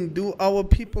I mean, do our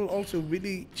people also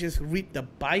really just read the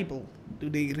Bible? Do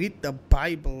they read the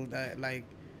Bible?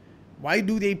 Why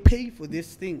do they pay for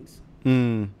these things?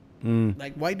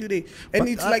 Like, why do they? And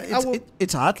it's like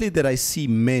it's hardly that I see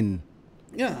men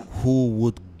who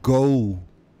would go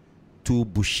to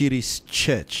Bushiri's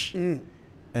church and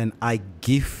I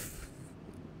give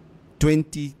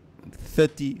 $20,000,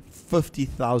 $30,000,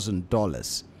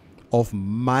 $50,000 of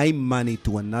my money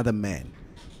to another man,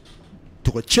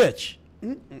 to a church.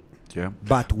 Yeah.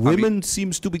 But women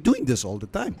seems to be doing this all the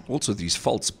time. Also, these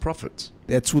false prophets.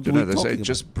 That's what They we're say, talking about.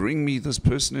 just bring me this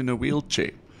person in a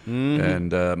wheelchair.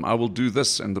 And I will do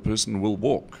this, and the person will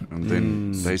walk. And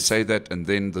then they say that, and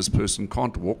then this person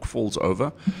can't walk, falls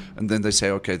over, and then they say,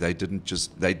 okay, they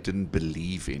didn't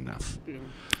believe enough.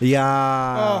 Yeah,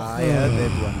 I heard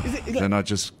that one. Then I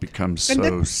just become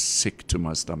so sick to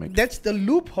my stomach. That's the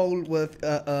loophole with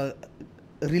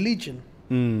religion.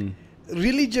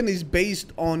 Religion is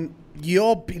based on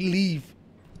your belief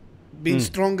being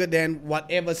stronger than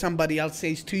whatever somebody else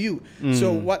says to you.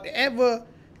 So whatever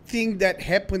thing that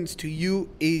happens to you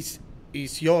is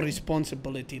your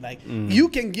responsibility. Like, you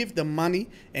can give the money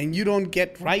and you don't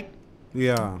get right.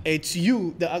 Yeah. It's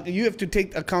you. You have to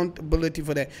take accountability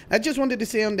for that. I just wanted to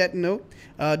say on that note,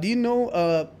 do you know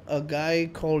a guy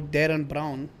called Darren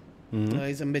Brown?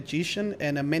 He's a magician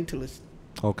and a mentalist.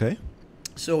 Okay.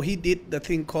 So he did the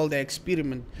thing called the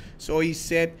experiment. So he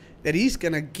said that he's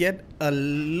going to get a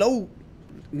dude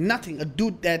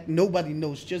that nobody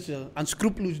knows, just an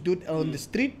unscrupulous dude on the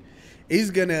street.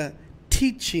 He's going to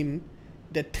teach him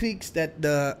the tricks that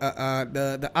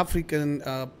the African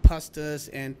pastors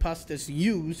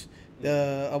use.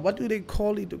 What do they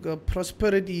call it? The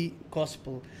prosperity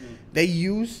gospel. They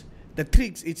use the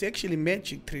tricks. It's actually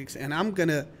magic tricks. And I'm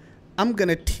gonna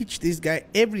teach this guy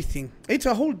everything. It's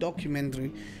a whole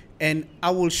documentary, and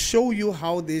I will show you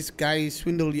how this guy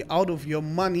swindled you out of your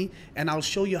money, and I'll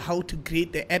show you how to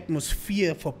create the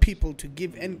atmosphere for people to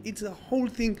give. And it's a whole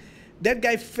thing. That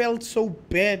guy felt so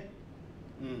bad,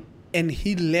 and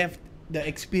he left the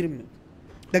experiment.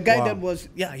 The guy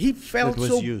he felt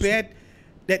so bad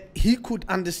that he could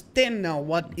understand now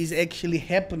what is actually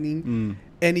happening,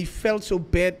 and he felt so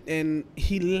bad, and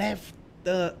he left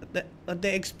the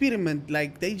experiment.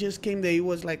 Like, they just came there. He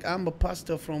was like, I'm a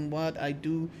pastor from what I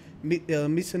do,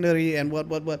 missionary and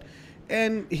what,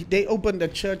 and they opened a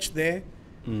church there,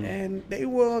 and they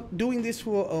were doing this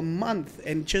for a month,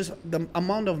 and just the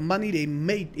amount of money they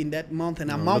made in that month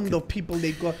and amount of people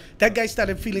they got. That guy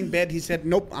started feeling bad. He said,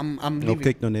 nope, I'm leaving.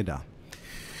 Kyk nou net daar.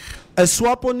 'n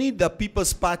Swapo nie, the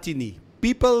People's Party nie.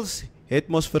 People's het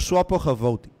mos vir Swapo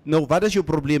gevote. Nou, wat is jou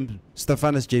probleem,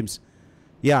 Stephanus James?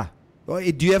 Yeah.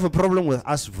 Do you have a problem with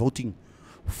us voting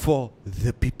for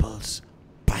the People's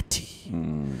Party?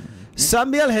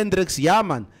 Samuel Hendricks, yeah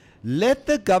man, let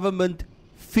the government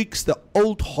fix the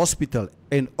old hospital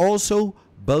and also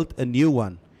build a new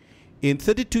one. In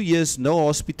 32 years, no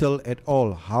hospital at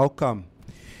all. How come?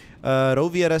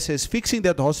 Roviera says, fixing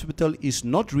that hospital is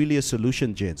not really a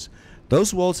solution, gents.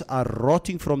 Those walls are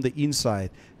rotting from the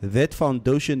inside. That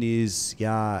foundation is,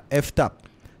 effed up.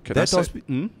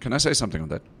 Can I say something on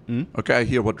that? Okay, I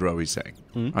hear what Ro is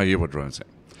saying. I hear what Ro is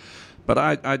saying. But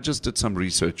I just did some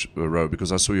research, Ro,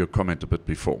 because I saw your comment a bit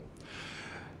before.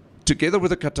 Together with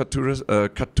the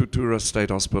Katutura State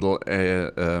Hospital,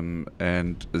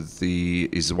 and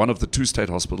is one of the two state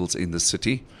hospitals in the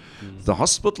city. The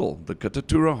hospital, the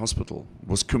Katutura Hospital,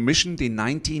 was commissioned in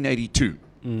 1982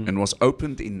 and was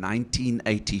opened in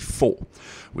 1984,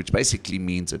 which basically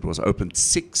means it was opened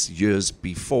 6 years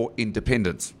before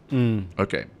independence.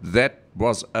 Okay, that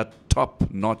was a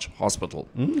top-notch hospital.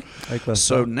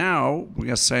 So now we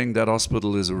are saying that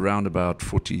hospital is around about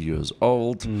 40 years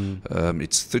old.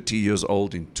 It's 30 years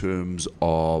old in terms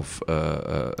of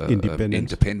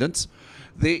independence.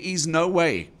 There is no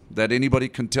way that anybody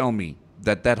can tell me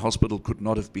that hospital could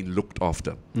not have been looked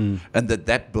after, and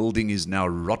that building is now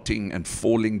rotting and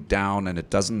falling down, and it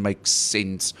doesn't make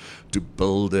sense to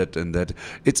build it, and that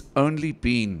it's only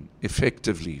been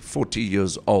effectively 40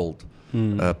 years old,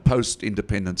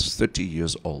 post-independence 30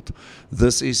 years old.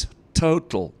 This is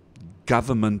total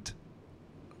government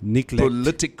neglect,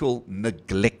 political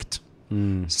neglect.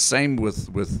 Same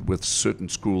with certain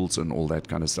schools and all that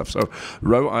kind of stuff. So,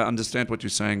 Ro, I understand what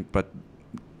you're saying, but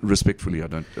respectfully, I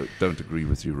don't agree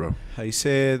with you, Ro. He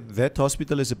said that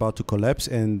hospital is about to collapse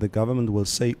and the government will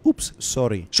say, oops,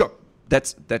 sorry. Sure,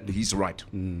 he's right.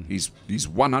 He's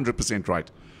 100%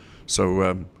 right.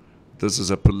 So this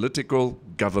is a political,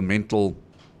 governmental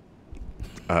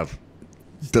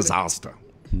disaster.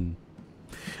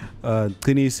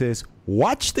 Trini says,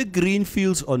 watch the green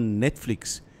fields on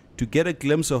Netflix to get a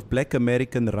glimpse of black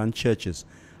American-run churches.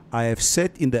 I have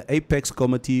sat in the apex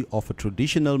committee of a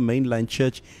traditional mainline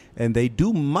church, and they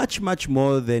do much, much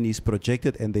more than is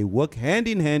projected, and they work hand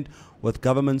in hand with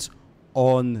governments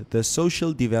on the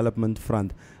social development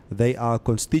front. They are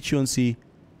constituency,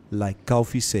 like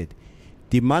Kaufi said.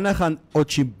 Die manne gaan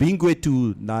Ochimbingwe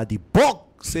toe na die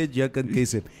bok, said Jurgen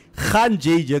Kesef. Gaan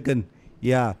J. Jurgen.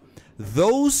 Yeah.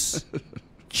 Those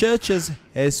churches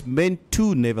has men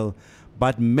too, Neville.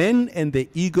 But men and the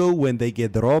ego, when they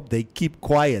get robbed, they keep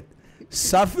quiet.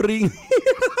 Suffering.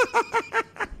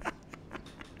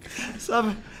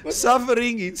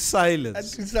 Suffering in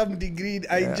silence. To some degree,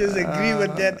 I just agree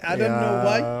with that. I don't know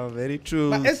why. Very true.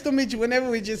 But estimate, whenever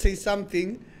we just say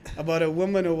something about a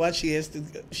woman or what, she has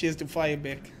to fire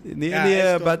back.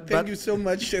 But thank you so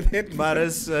much for that. But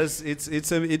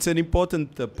it's an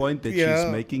important point that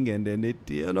she's making, and it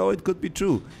it could be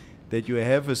true that you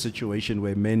have a situation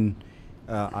where men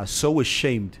are so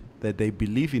ashamed that they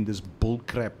believe in this bull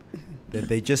crap that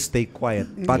they just stay quiet.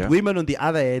 But women, on the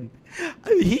other hand,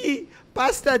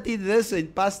 pastor did this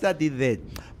and pastor did that.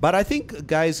 But I think,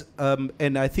 guys,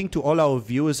 and I think to all our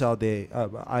viewers out there,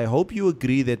 I hope you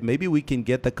agree that maybe we can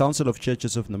get the Council of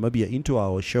Churches of Namibia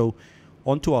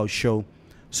onto our show,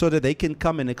 so that they can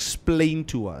come and explain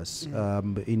to us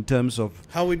in terms of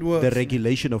how it works, the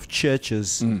regulation of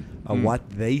churches, what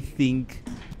they think,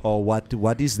 or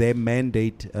what is their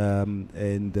mandate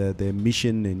and their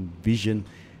mission and vision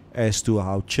as to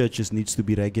how churches needs to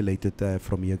be regulated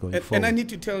from here going forward. And I need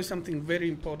to tell you something very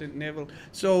important, Neville.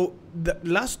 So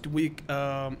last week,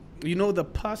 the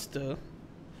pastor,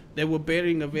 they were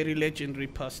burying a very legendary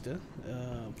pastor.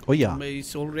 May his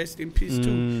soul rest in peace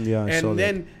too. Yeah, and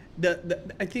then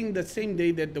I think the same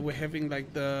day that they were having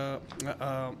like the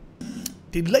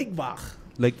Leegwag.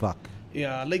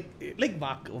 Yeah,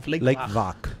 Leegwag of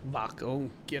Leegwag. Oh,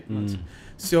 get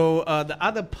So the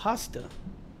other pastor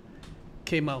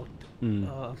came out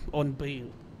on bail.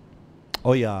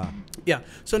 Oh yeah. Yeah.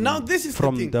 So now this is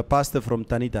from the thing. The pastor from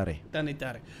Tanitare.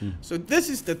 So this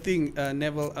is the thing,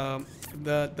 Neville.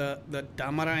 The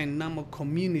Damara and Nama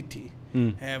community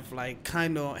have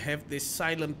have this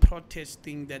silent protest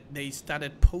thing that they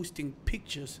started posting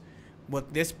pictures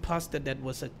with this pastor that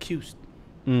was accused.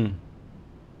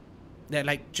 They're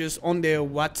like just on their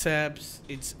WhatsApps,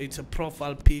 it's a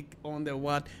profile pic on their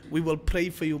what. We will pray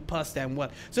for you, pastor, and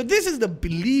what. So this is the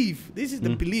belief. This is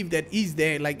the belief that is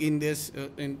there, like in this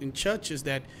in churches,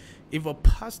 that if a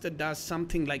pastor does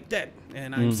something like that,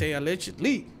 and I say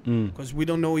allegedly, because we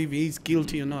don't know if he's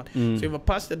guilty or not. So if a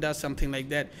pastor does something like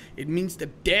that, it means the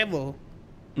devil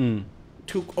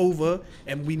took over,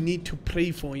 and we need to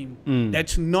pray for him.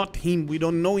 That's not him. We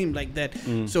don't know him like that.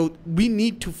 So we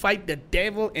need to fight the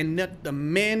devil and not the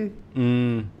man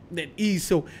that is.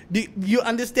 So do you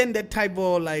understand that type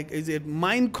of, like, is it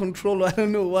mind control? I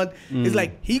don't know what. It's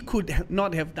like he could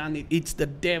not have done it. It's the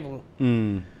devil.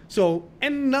 So,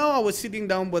 and now I was sitting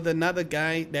down with another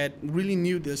guy that really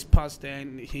knew this pastor,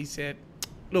 and he said,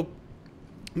 look,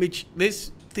 Mitch,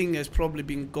 this thing has probably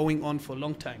been going on for a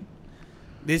long time.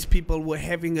 These people were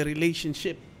having a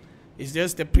relationship. It's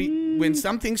just when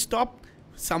something stopped,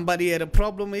 somebody had a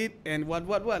problem with it, and what.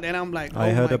 And I'm like,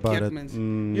 I heard about it.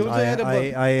 You also heard about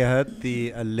it? I heard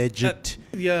the alleged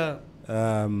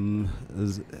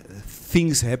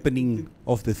things happening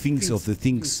of the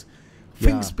things.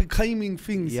 Things becoming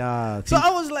things. Yeah. So I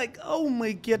was like, oh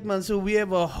my God, man. So we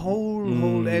have a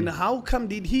whole, and how come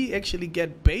did he actually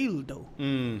get bail though?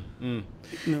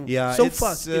 Yeah. So it's,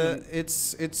 fast.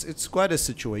 It's quite a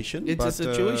situation. It's a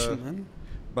situation, man.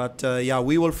 But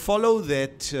we will follow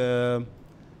that.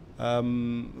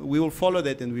 We will follow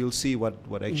that, and we'll see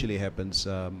what actually happens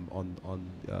in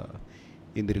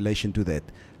relation to that.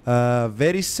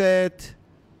 Very sad.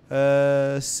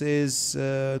 Says,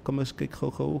 kom eens kyk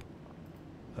gou.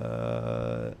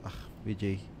 Weet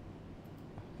jy.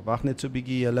 Wag net so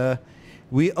bietjie julle.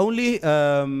 We only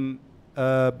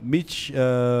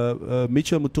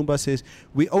Mitchell Mutumba says,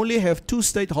 we only have 2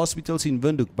 state hospitals in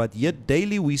Windhoek, but yet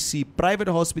daily we see private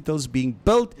hospitals being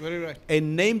built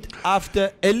and named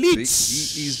after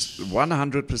elites. He is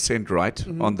 100% right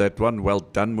on that one. Well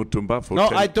done, Mutumba. No,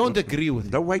 I don't agree with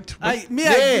you. No, wait. I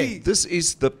agree. This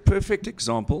is the perfect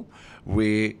example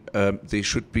where there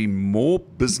should be more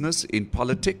business in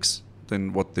politics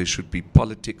then what there should be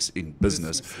politics in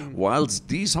business. Whilst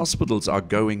these hospitals are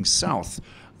going south,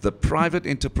 the private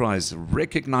enterprise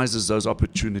recognizes those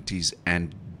opportunities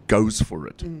and goes for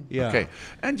it. Yeah. Okay.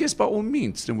 And yes, by all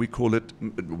means, then we call it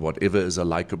whatever is a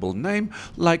likable name,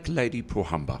 like Lady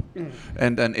Pohamba.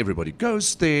 And everybody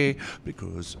goes there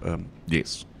because,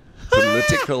 yes,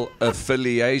 political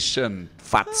affiliation.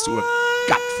 Vat so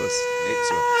katvis. Net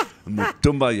so.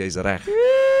 Mutumba, jy's reg.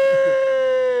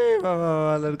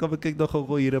 Dan kom ek kyk nog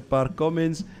gou hier 'n paar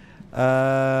comments.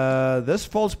 This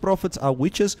false prophets are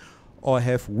witches or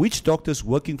have witch doctors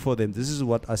working for them. This is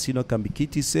what Asino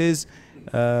Kambikiti says.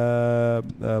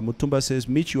 Mutumba says,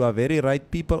 Mitch, you are very right.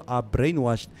 People are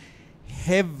brainwashed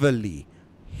heavily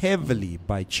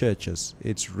by churches.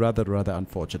 It's rather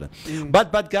unfortunate.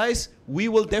 But guys, we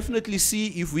will definitely see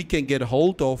if we can get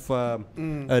hold of a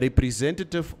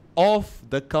representative of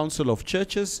the Council of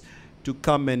Churches to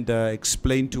come and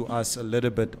explain to us a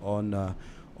little bit on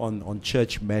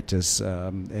church matters,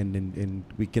 and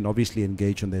we can obviously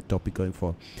engage on that topic going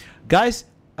forward. Guys,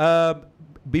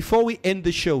 before we end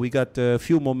the show, we got a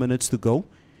few more minutes to go.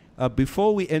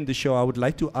 Before we end the show, I would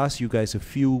like to ask you guys a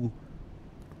few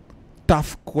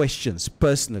tough questions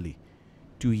personally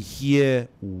to hear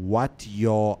what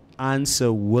your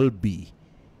answer will be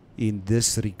in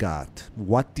this regard.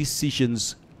 What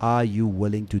decisions are you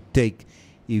willing to take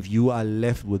if you are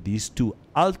left with these two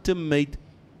ultimate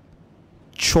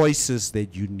choices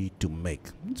that you need to make?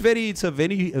 It's a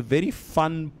very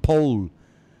fun poll.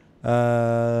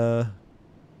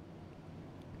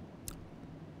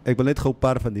 Ek wil net gou 'n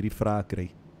paar van hierdie vrae kry.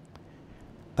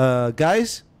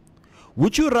 Guys,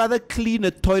 would you rather clean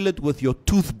a toilet with your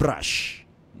toothbrush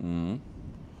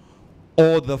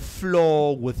or the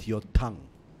floor with your tongue?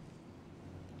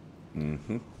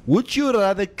 Would you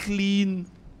rather clean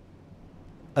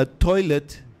a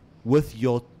toilet with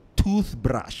your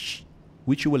toothbrush,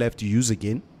 which you will have to use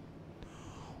again,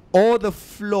 or the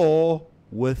floor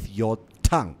with your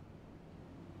tongue?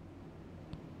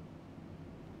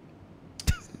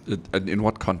 And in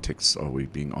what context are we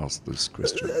being asked this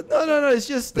question? No. It's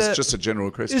just It's just a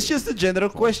general question. It's just a general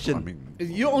question. I mean,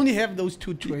 You only have those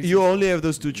two choices. You only have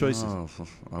those two choices. oh,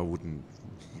 I wouldn't.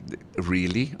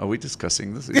 Really? Are we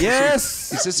discussing this?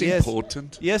 Yes. Is this Yes.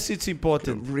 important? Yes, it's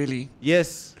important. Really?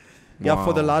 Yes. Yeah,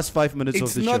 for the Wow. last 5 minutes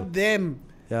It's of the not show. them.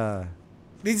 Yeah.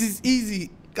 This is easy,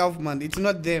 Kaufman. It's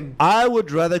not them. I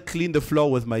would rather clean the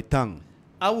floor with my tongue.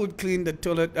 I would clean the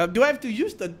toilet. Do I have to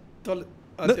use the toilet?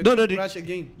 No, brush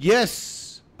again.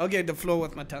 Yes. Okay, the floor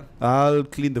with my tongue. I'll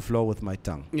clean the floor with my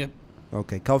tongue. Yeah.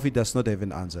 Okay, Coffee does not have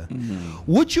an answer.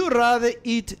 Would you rather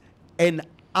eat an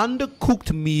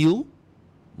undercooked meal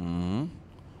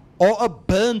or a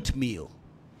burnt meal?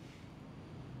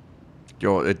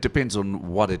 Yo, it depends on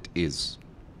what it is.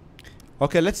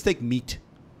 Okay, let's take meat.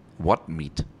 What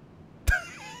meat?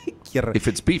 Here. If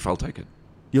it's beef, I'll take it.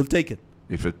 You'll take it.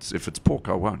 If it's pork,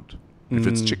 I won't. If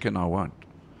it's chicken, I won't.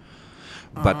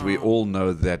 But we all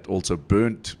know that also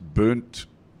burnt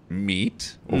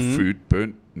meat or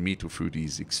burnt meat or food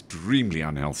is extremely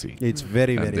unhealthy. It's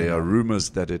very, And very there are wrong.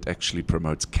 rumors that it actually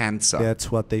promotes cancer. That's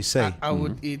what they say. I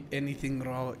would eat anything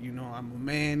raw. You know, I'm a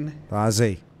man.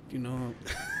 Aze. You know,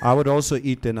 I would also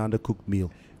eat an undercooked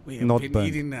meal. we have Not been burnt.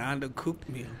 eating the undercooked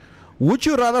meal. Would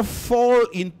you rather fall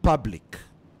in public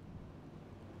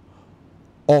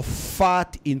or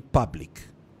fart in public?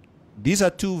 These are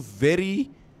two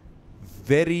very,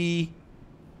 very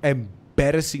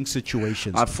embarrassing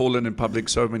situations. I've fallen in public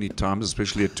so many times,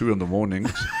 especially at 2 a.m,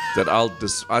 that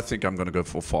I think I'm going to go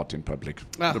for fart in public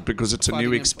because it's a farting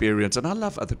new in experience, and I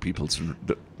love other people's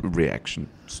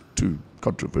reactions to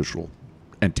controversial,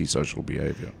 antisocial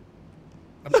behavior.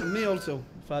 For me also,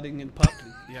 farting in public.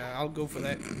 Yeah, I'll go for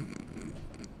that.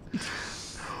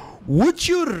 Would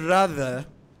you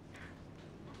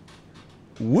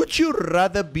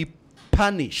rather be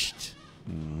punished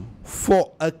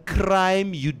for a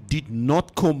crime you did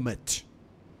not commit,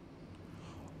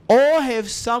 or have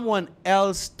someone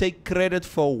else take credit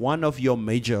for one of your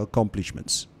major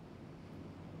accomplishments?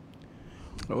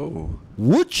 Oh,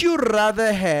 Would you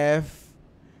rather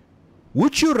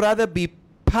be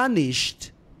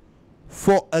punished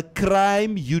for a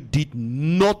crime you did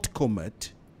not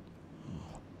commit,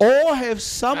 or have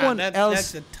someone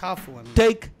else That's a tough one.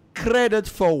 take credit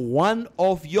for one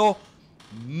of your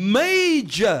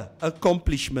major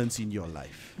accomplishments in your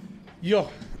life? Yo,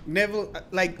 Neville,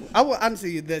 like, I will answer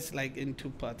you this like in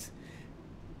two parts.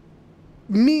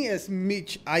 Me as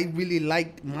Mitch, I really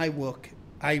like my work.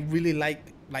 I really like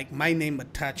my name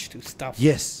attached to stuff.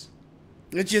 Yes.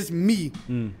 It's just me.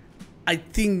 I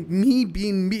think me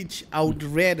being Mitch, I would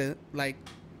rather like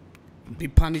be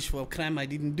punished for a crime I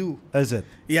didn't do. Is it?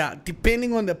 Yeah,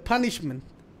 depending on the punishment.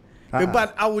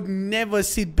 But I would never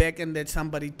sit back and let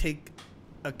somebody take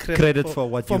a credit for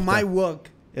what for you've my done.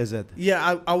 work. Is it?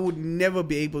 Yeah, I would never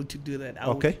be able to do that.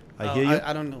 Okay, I hear you.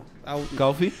 I don't know.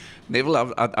 Coffee?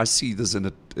 Neville, I see this in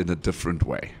a different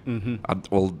way.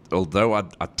 Although I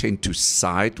tend to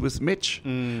side with Mitch,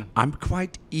 I'm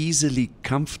quite easily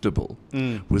comfortable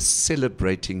with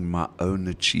celebrating my own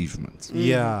achievements.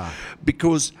 Yeah.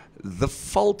 Because the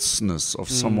falseness of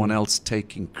someone else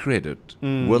taking credit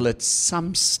will at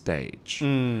some stage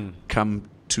come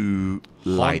to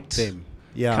light. them.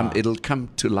 Yeah. It'll come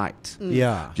to light.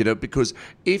 Yeah. You know, because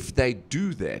if they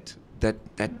do that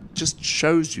just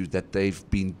shows you that they've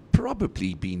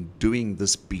probably been doing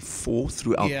this before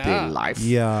throughout their life.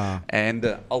 Yeah.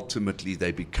 And ultimately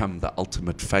they become the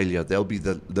ultimate failure. They'll be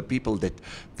the people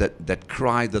that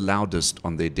cry the loudest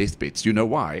on their deathbeds. You know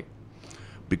why?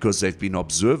 Because they've been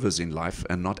observers in life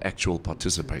and not actual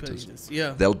participators.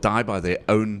 Yeah. They'll die by their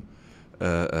own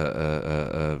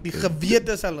Die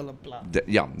gewete sal hulle pla.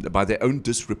 by their own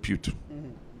disrepute.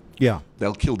 Yeah.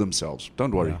 They'll kill themselves.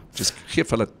 Don't worry. Yeah. Just geef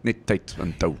hulle net tyd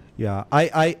en tou. Yeah,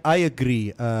 I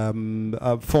agree.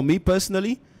 For me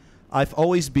personally, I've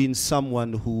always been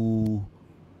someone who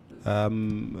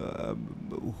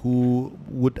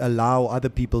would allow other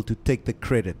people to take the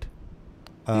credit.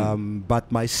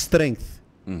 But my strength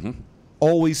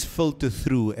always filter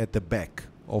through at the back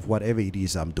of whatever it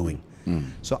is I'm doing.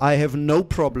 So I have no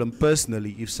problem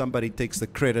personally if somebody takes the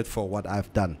credit for what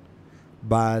I've done.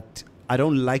 But I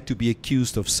don't like to be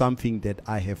accused of something that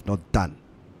I have not done.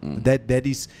 That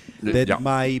is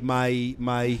my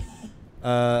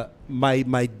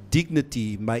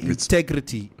dignity, my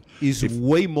integrity is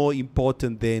way more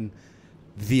important than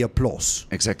the applause.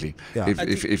 Exactly. Yeah.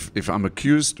 If I'm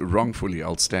accused wrongfully,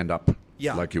 I'll stand up.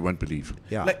 Yeah. Like you won't believe.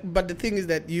 Yeah. But the thing is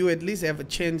that you at least have a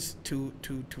chance to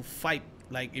fight.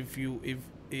 Like if you're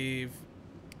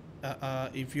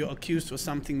accused of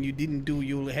something you didn't do,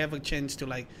 you'll have a chance to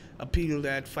like appeal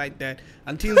that, fight that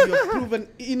until you're proven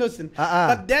innocent.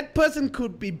 But that person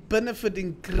could be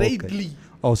benefiting greatly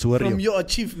from your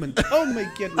achievement. Oh my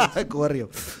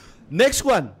goodness. Next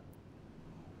one.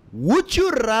 Would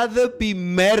you rather be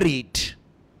married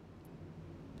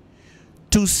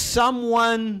to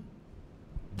someone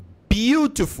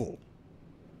beautiful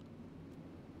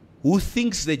who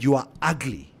thinks that you are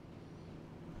ugly?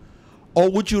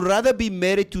 Or would you rather be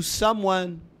married to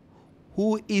someone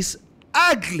who is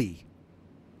ugly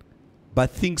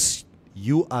but thinks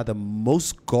you are the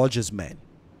most gorgeous man?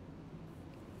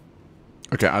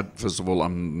 Okay, first of all,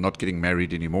 I'm not getting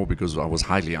married anymore because I was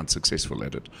highly unsuccessful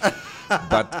at it.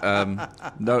 But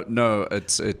no,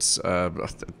 it's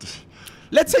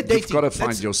Let's say dating. You've got to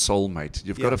find your soulmate.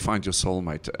 You've got to find your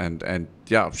soulmate. And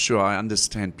yeah, sure, I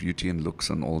understand beauty and looks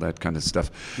and all that kind of stuff.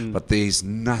 But there's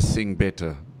nothing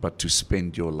better but to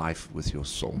spend your life with your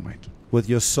soulmate. With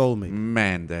your soulmate.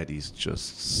 Man, that is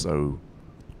just so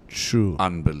true.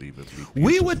 Unbelievably beautiful.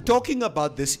 We were talking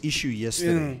about this issue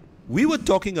yesterday.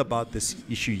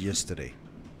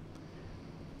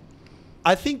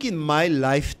 I think in my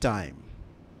lifetime,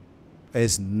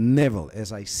 as Neville,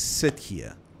 as I sit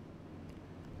here,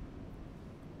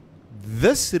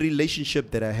 this relationship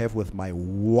that I have with my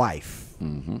wife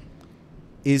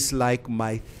is like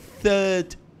my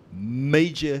third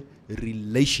major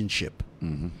relationship.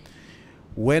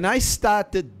 When I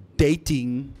started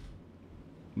dating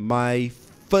my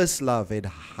first love at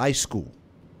high school,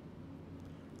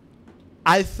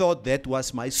 I thought that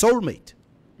was my soulmate.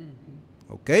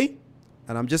 Okay?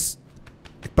 And ek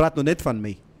praat nou net van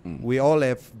my. We all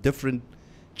have different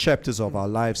chapters of our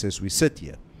lives as we sit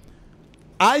here.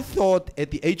 I thought at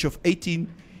the age of 18,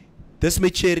 this my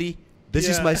cherry, this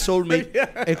is my soulmate.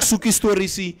 Ek soek die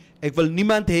storiesie, ek wil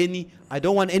niemand hê nie, I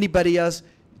don't want anybody else.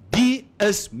 Die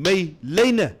is my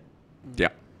lyne. Yeah.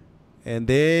 And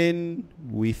then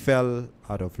we fell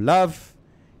out of love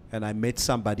and I met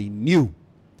somebody new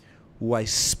who I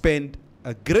spent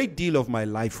a great deal of my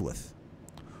life with,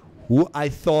 who I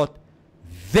thought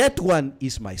that one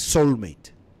is my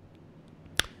soulmate.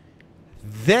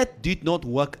 That did not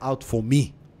work out for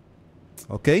me.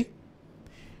 Okay?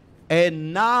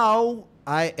 And now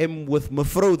I am with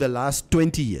Mefro the last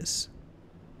 20 years,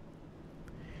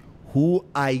 who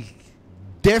I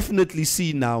definitely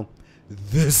see now,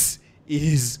 this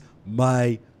is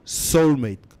my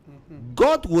soulmate.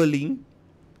 God willing,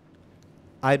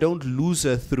 I don't lose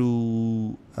her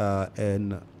through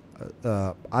an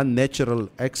unnatural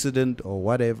accident or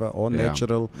whatever, or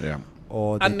natural,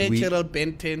 or that Unnatural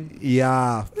benten.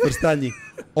 yeah, verstaan jy?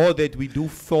 Or that we do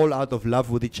fall out of love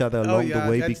with each other along the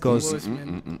way, that's because the worst,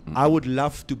 man. I would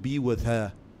love to be with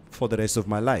her for the rest of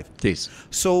my life. Yes.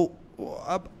 So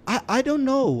I don't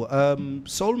know,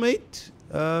 soulmate.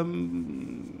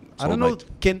 I don't know.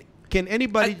 Can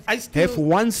anybody I still- have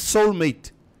one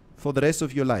soulmate for the rest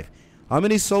of your life? How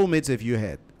many soulmates have you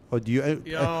had, or do you,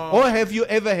 Ja. or have you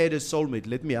ever had a soulmate?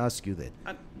 Let me ask you that.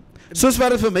 Soos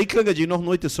wat dit vir my klink dat jy nog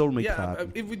nooit 'n soulmate Yeah, gehad het.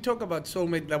 if we talk about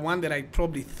soulmate, the one that I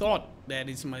probably thought that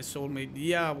is my soulmate,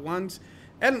 yeah, once.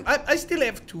 And I still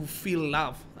have to feel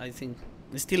love, I think.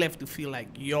 I still have to feel like,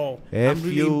 yo, Have I'm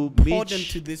really you, important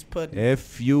Mitch, to this person. Have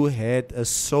you had a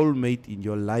soulmate in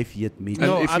your life yet, Mitch?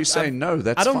 And if you say no,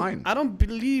 that's fine. I don't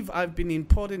believe I've been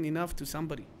important enough to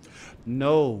somebody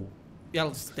No.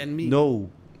 else than me. No.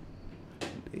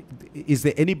 Is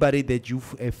there anybody that you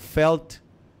have felt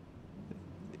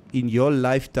in your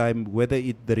lifetime, whether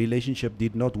the relationship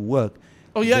did not work?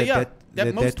 Oh, yeah, that, yeah.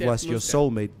 That most def, was your most def.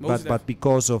 soulmate, Most but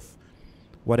because of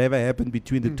whatever happened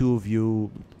between the two of you,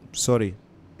 sorry,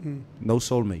 no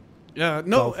soulmate. Ja,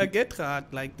 no, Coffee. ek het gehad,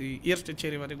 like die eerste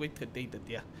cherry wat ek ooit gedate het,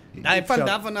 ja. Jy Daai van felt-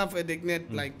 daarvan af het ek net,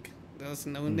 like, dat was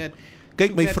nou net...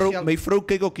 Kyk, my net vrou, geld. my vrou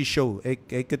kyk ook die show.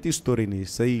 Ek het nie storie nie.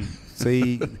 Sy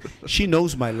she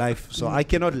knows my life, so I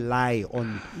cannot lie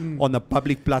on a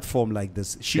public platform like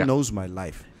this. She Yeah. knows my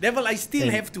life. Devil, I still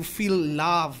And- have to feel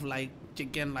love, like, you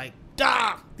can, like,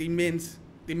 die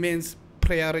mens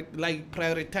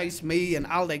prioritize me en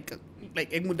al, like,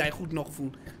 ek moet die goed nog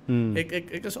voel.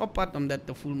 Ek is op pad om dat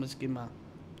te voel miskien, maar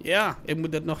ja, ek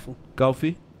moet dit nog voel.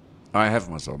 Koffie, I have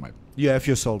my soulmate. you have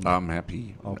your soulmate. I'm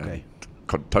happy. Okay.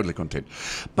 and totally content.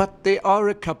 But there are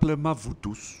a couple of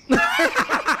mavutus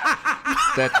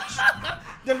that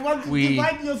That want to We-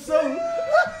 divide your soul.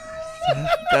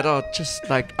 that are just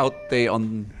like out there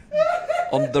on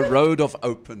the road of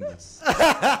openness.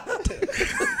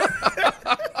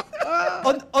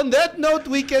 On that note,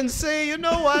 we can say, you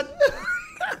know what?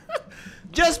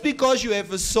 Just because you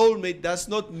have a soulmate does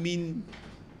not mean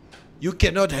you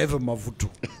cannot have a mavutu.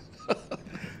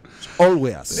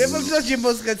 Always. Devil, soos jy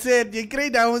mos gesê het, jy kry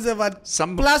daai ons wat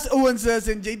Some- plus ouens is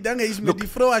en jy dink hy's met die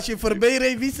vrou as jy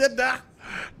verbyry, wie sit daar?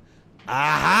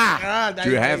 Aha! Do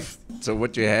you have? So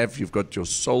what you have? You've got your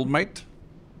soulmate,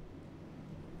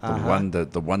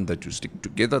 the one that you stick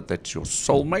together. That's your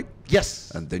soulmate,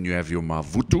 Yes. and then you have your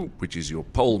mavutu, which is your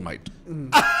pole mate.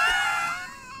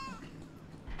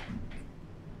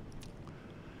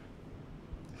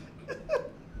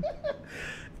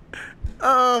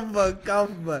 Oh my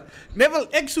god, man. Neville,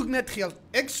 ek soek net geld.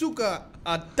 Ek soek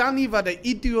 'n tannie wat 'n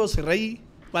Etios ry,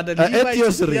 wat 'n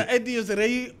Etios ry. Ja, Etios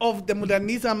ry of de moet 'n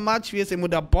Nissan March wees, sy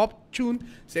moet 'n Bob tune,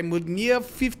 sy moet nie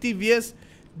 50 wees.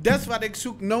 Dis wat ek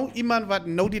soek. Nou iemand wat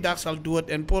nou die dag sal dood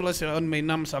en Paula se in my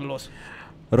naam sal los.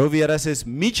 Rovera says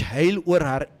Mitch huil oor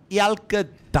haar elke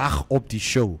dag op die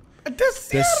show. Dis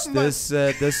seer, man.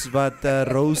 This what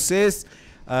Rose says.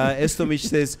 Estomich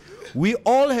says, we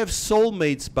all have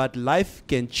soulmates, but life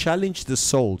can challenge the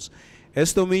souls.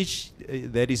 Estomich,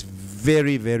 that is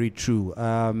very, very true.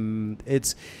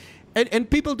 It's and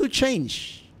people do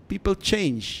change. People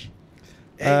change.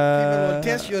 Hey, people will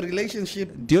test your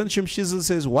relationship. Dion Shimshizzle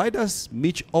says, why does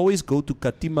Mitch always go to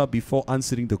Katima before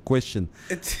answering the question?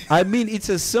 I mean, it's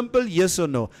a simple yes or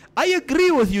no. I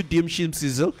agree with you, Dion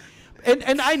Shimshizzle.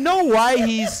 And I know why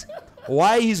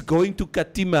he's going to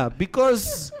Katima,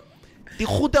 because die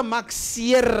goede maak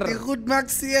seer. Die goed maak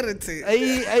seer het sê.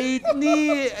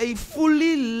 Hy voel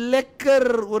nie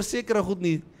lekker oor sekere goed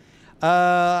nie.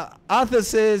 Arthur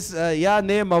says, ja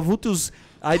nee, Mavutus,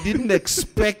 I didn't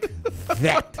expect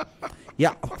that.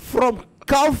 Yeah, from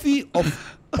Coffee of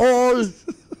all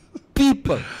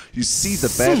people. You see the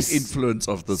bad Sis. influence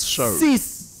of this show.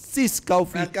 Sis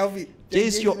Coffee. Koffie.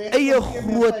 Jy's jou eie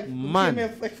groot man.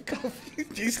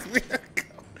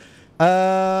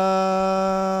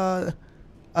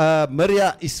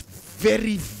 Maria is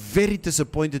very, very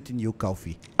disappointed in you,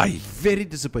 Coffee. Aye. Very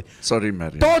disappointed. Sorry,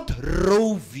 Mary. Tot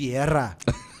Rovera,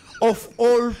 of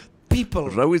all people,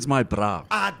 Ro is my bra.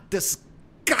 are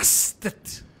disgusted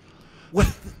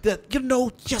with the,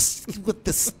 just with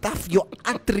the stuff, your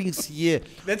utterings here.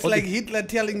 That's on like the- Hitler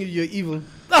telling you you're evil.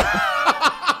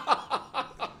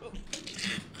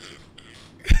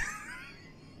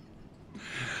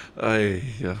 Ay,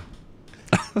 yeah.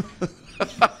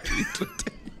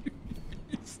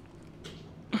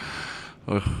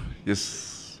 Oh,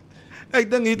 yes. Ek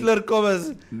dink Hitler kom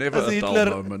as Never as a dull Hitler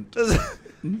moment.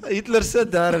 Hitler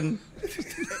sit daar en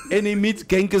hy meet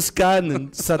Genghis Khan en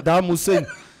Saddam Hussein.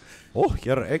 Oh,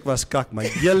 here ek was kak, my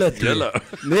hele day. Julle.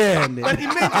 Nee, nee. But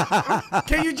imagine,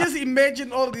 can you just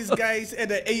imagine all these guys at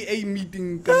the AA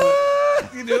meeting? Come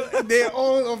on. You know, they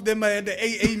all of them are at the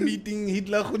AA meeting.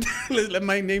 Hitler,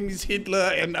 my name is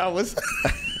Hitler, and I was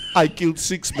I killed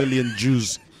 6 million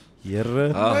Jews. Here.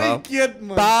 my kid,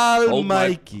 man. Paul Hold my,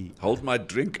 Mikey. hold my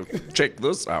drink. Check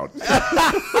this out.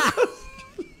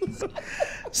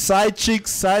 Side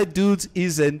chicks, side dudes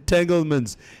is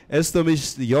entanglements.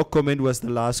 Estomish, your comment was the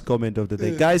last comment of the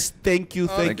day. Guys, thank you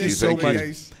thank you so much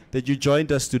guys. that you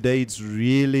joined us today. It's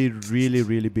really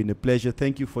been a pleasure.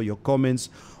 Thank you for your comments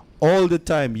all the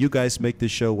time. You guys make the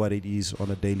show what it is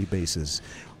on a daily basis.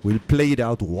 We'll play it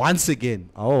out once again.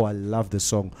 Oh, I love the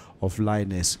song of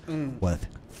Lioness with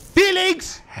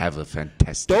Feelings. Have a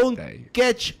fantastic Don't day.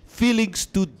 catch feelings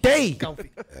today. one,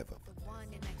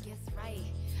 and I guess right.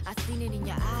 I seen it in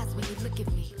your eyes when you look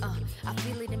at me. I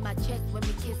feel it in my chest when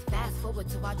we kiss. Fast forward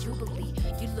to our jubilee.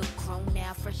 You look grown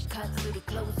now, fresh cuts, little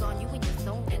clothes on you in your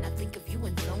zone, and I think of you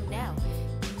in zone now.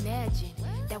 Imagine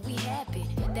that we happen.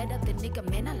 That other nigga,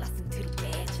 man, I lost him to the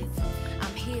gadgets.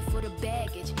 I'm here for the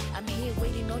baggage. I'm here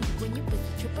waiting on you when you busy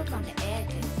trip around the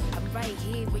atlas. I'm right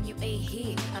here when you ain't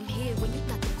here. I'm here when you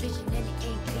got the vision and it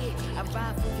ain't clear. I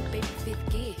ride for you, baby,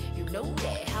 5th gear. You know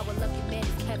that. How I love you, man,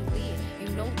 is cavalier. You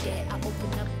know that. I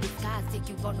open up the skies, take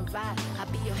you on a ride. I'll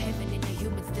be your heaven in a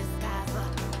human's disguise.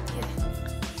 Yeah.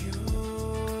 You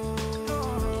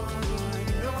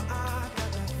know I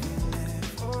got that feeling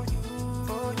for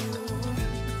you.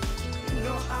 You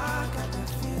know I got that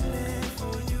feeling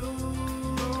for you.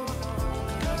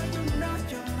 Girl, you know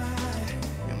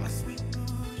you're my sweet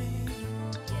booty.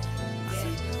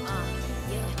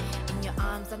 Yeah. In your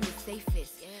arms, I'm the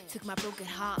safest. Took my broken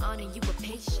heart on and you were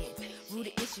patient.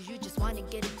 Rooted issues, you just wanna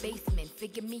get a basement.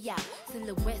 Figure me out.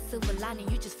 Silhouette, silver lining,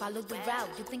 you just follow the route.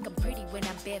 You think I'm pretty when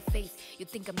I'm barefaced. You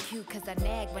think I'm cute cause I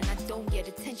nag when I don't get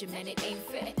attention, man, it ain't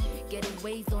fair.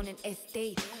 Getaways on an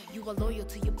estate. You are loyal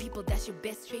to your people, that's your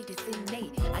best trait, it's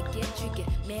innate. I get triggered,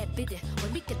 mad bitter.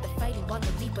 When we get the fighting, want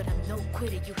to leave, but I'm no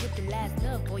quitter. You hit the last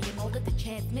nerve, boy, and all of the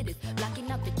transmitters. Blocking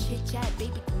out the chit chat,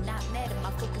 baby, do not matter.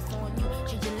 My focus on you,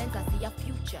 change your lens, I see our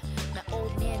future. My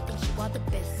old man thinks you are the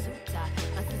best suitor.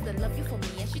 My sister love you for me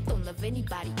and she don't love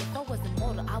anybody. If I wasn't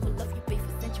mortal, I would love you, babe,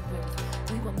 for centuries.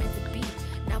 We were meant to be,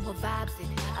 now we're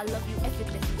vibing. I love you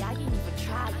effortlessly, I ain't even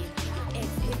trying. Your ex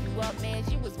hit you up, man,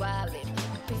 she was wildin'.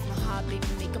 You fix my heart, baby,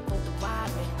 make up all the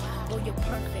wiring. Oh, you're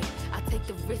perfect, I take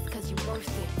the risk cause you worth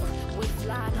it.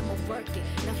 Waistline, I'ma work it.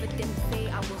 Not for them to say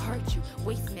I will hurt you.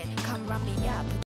 Waste man, come round me up.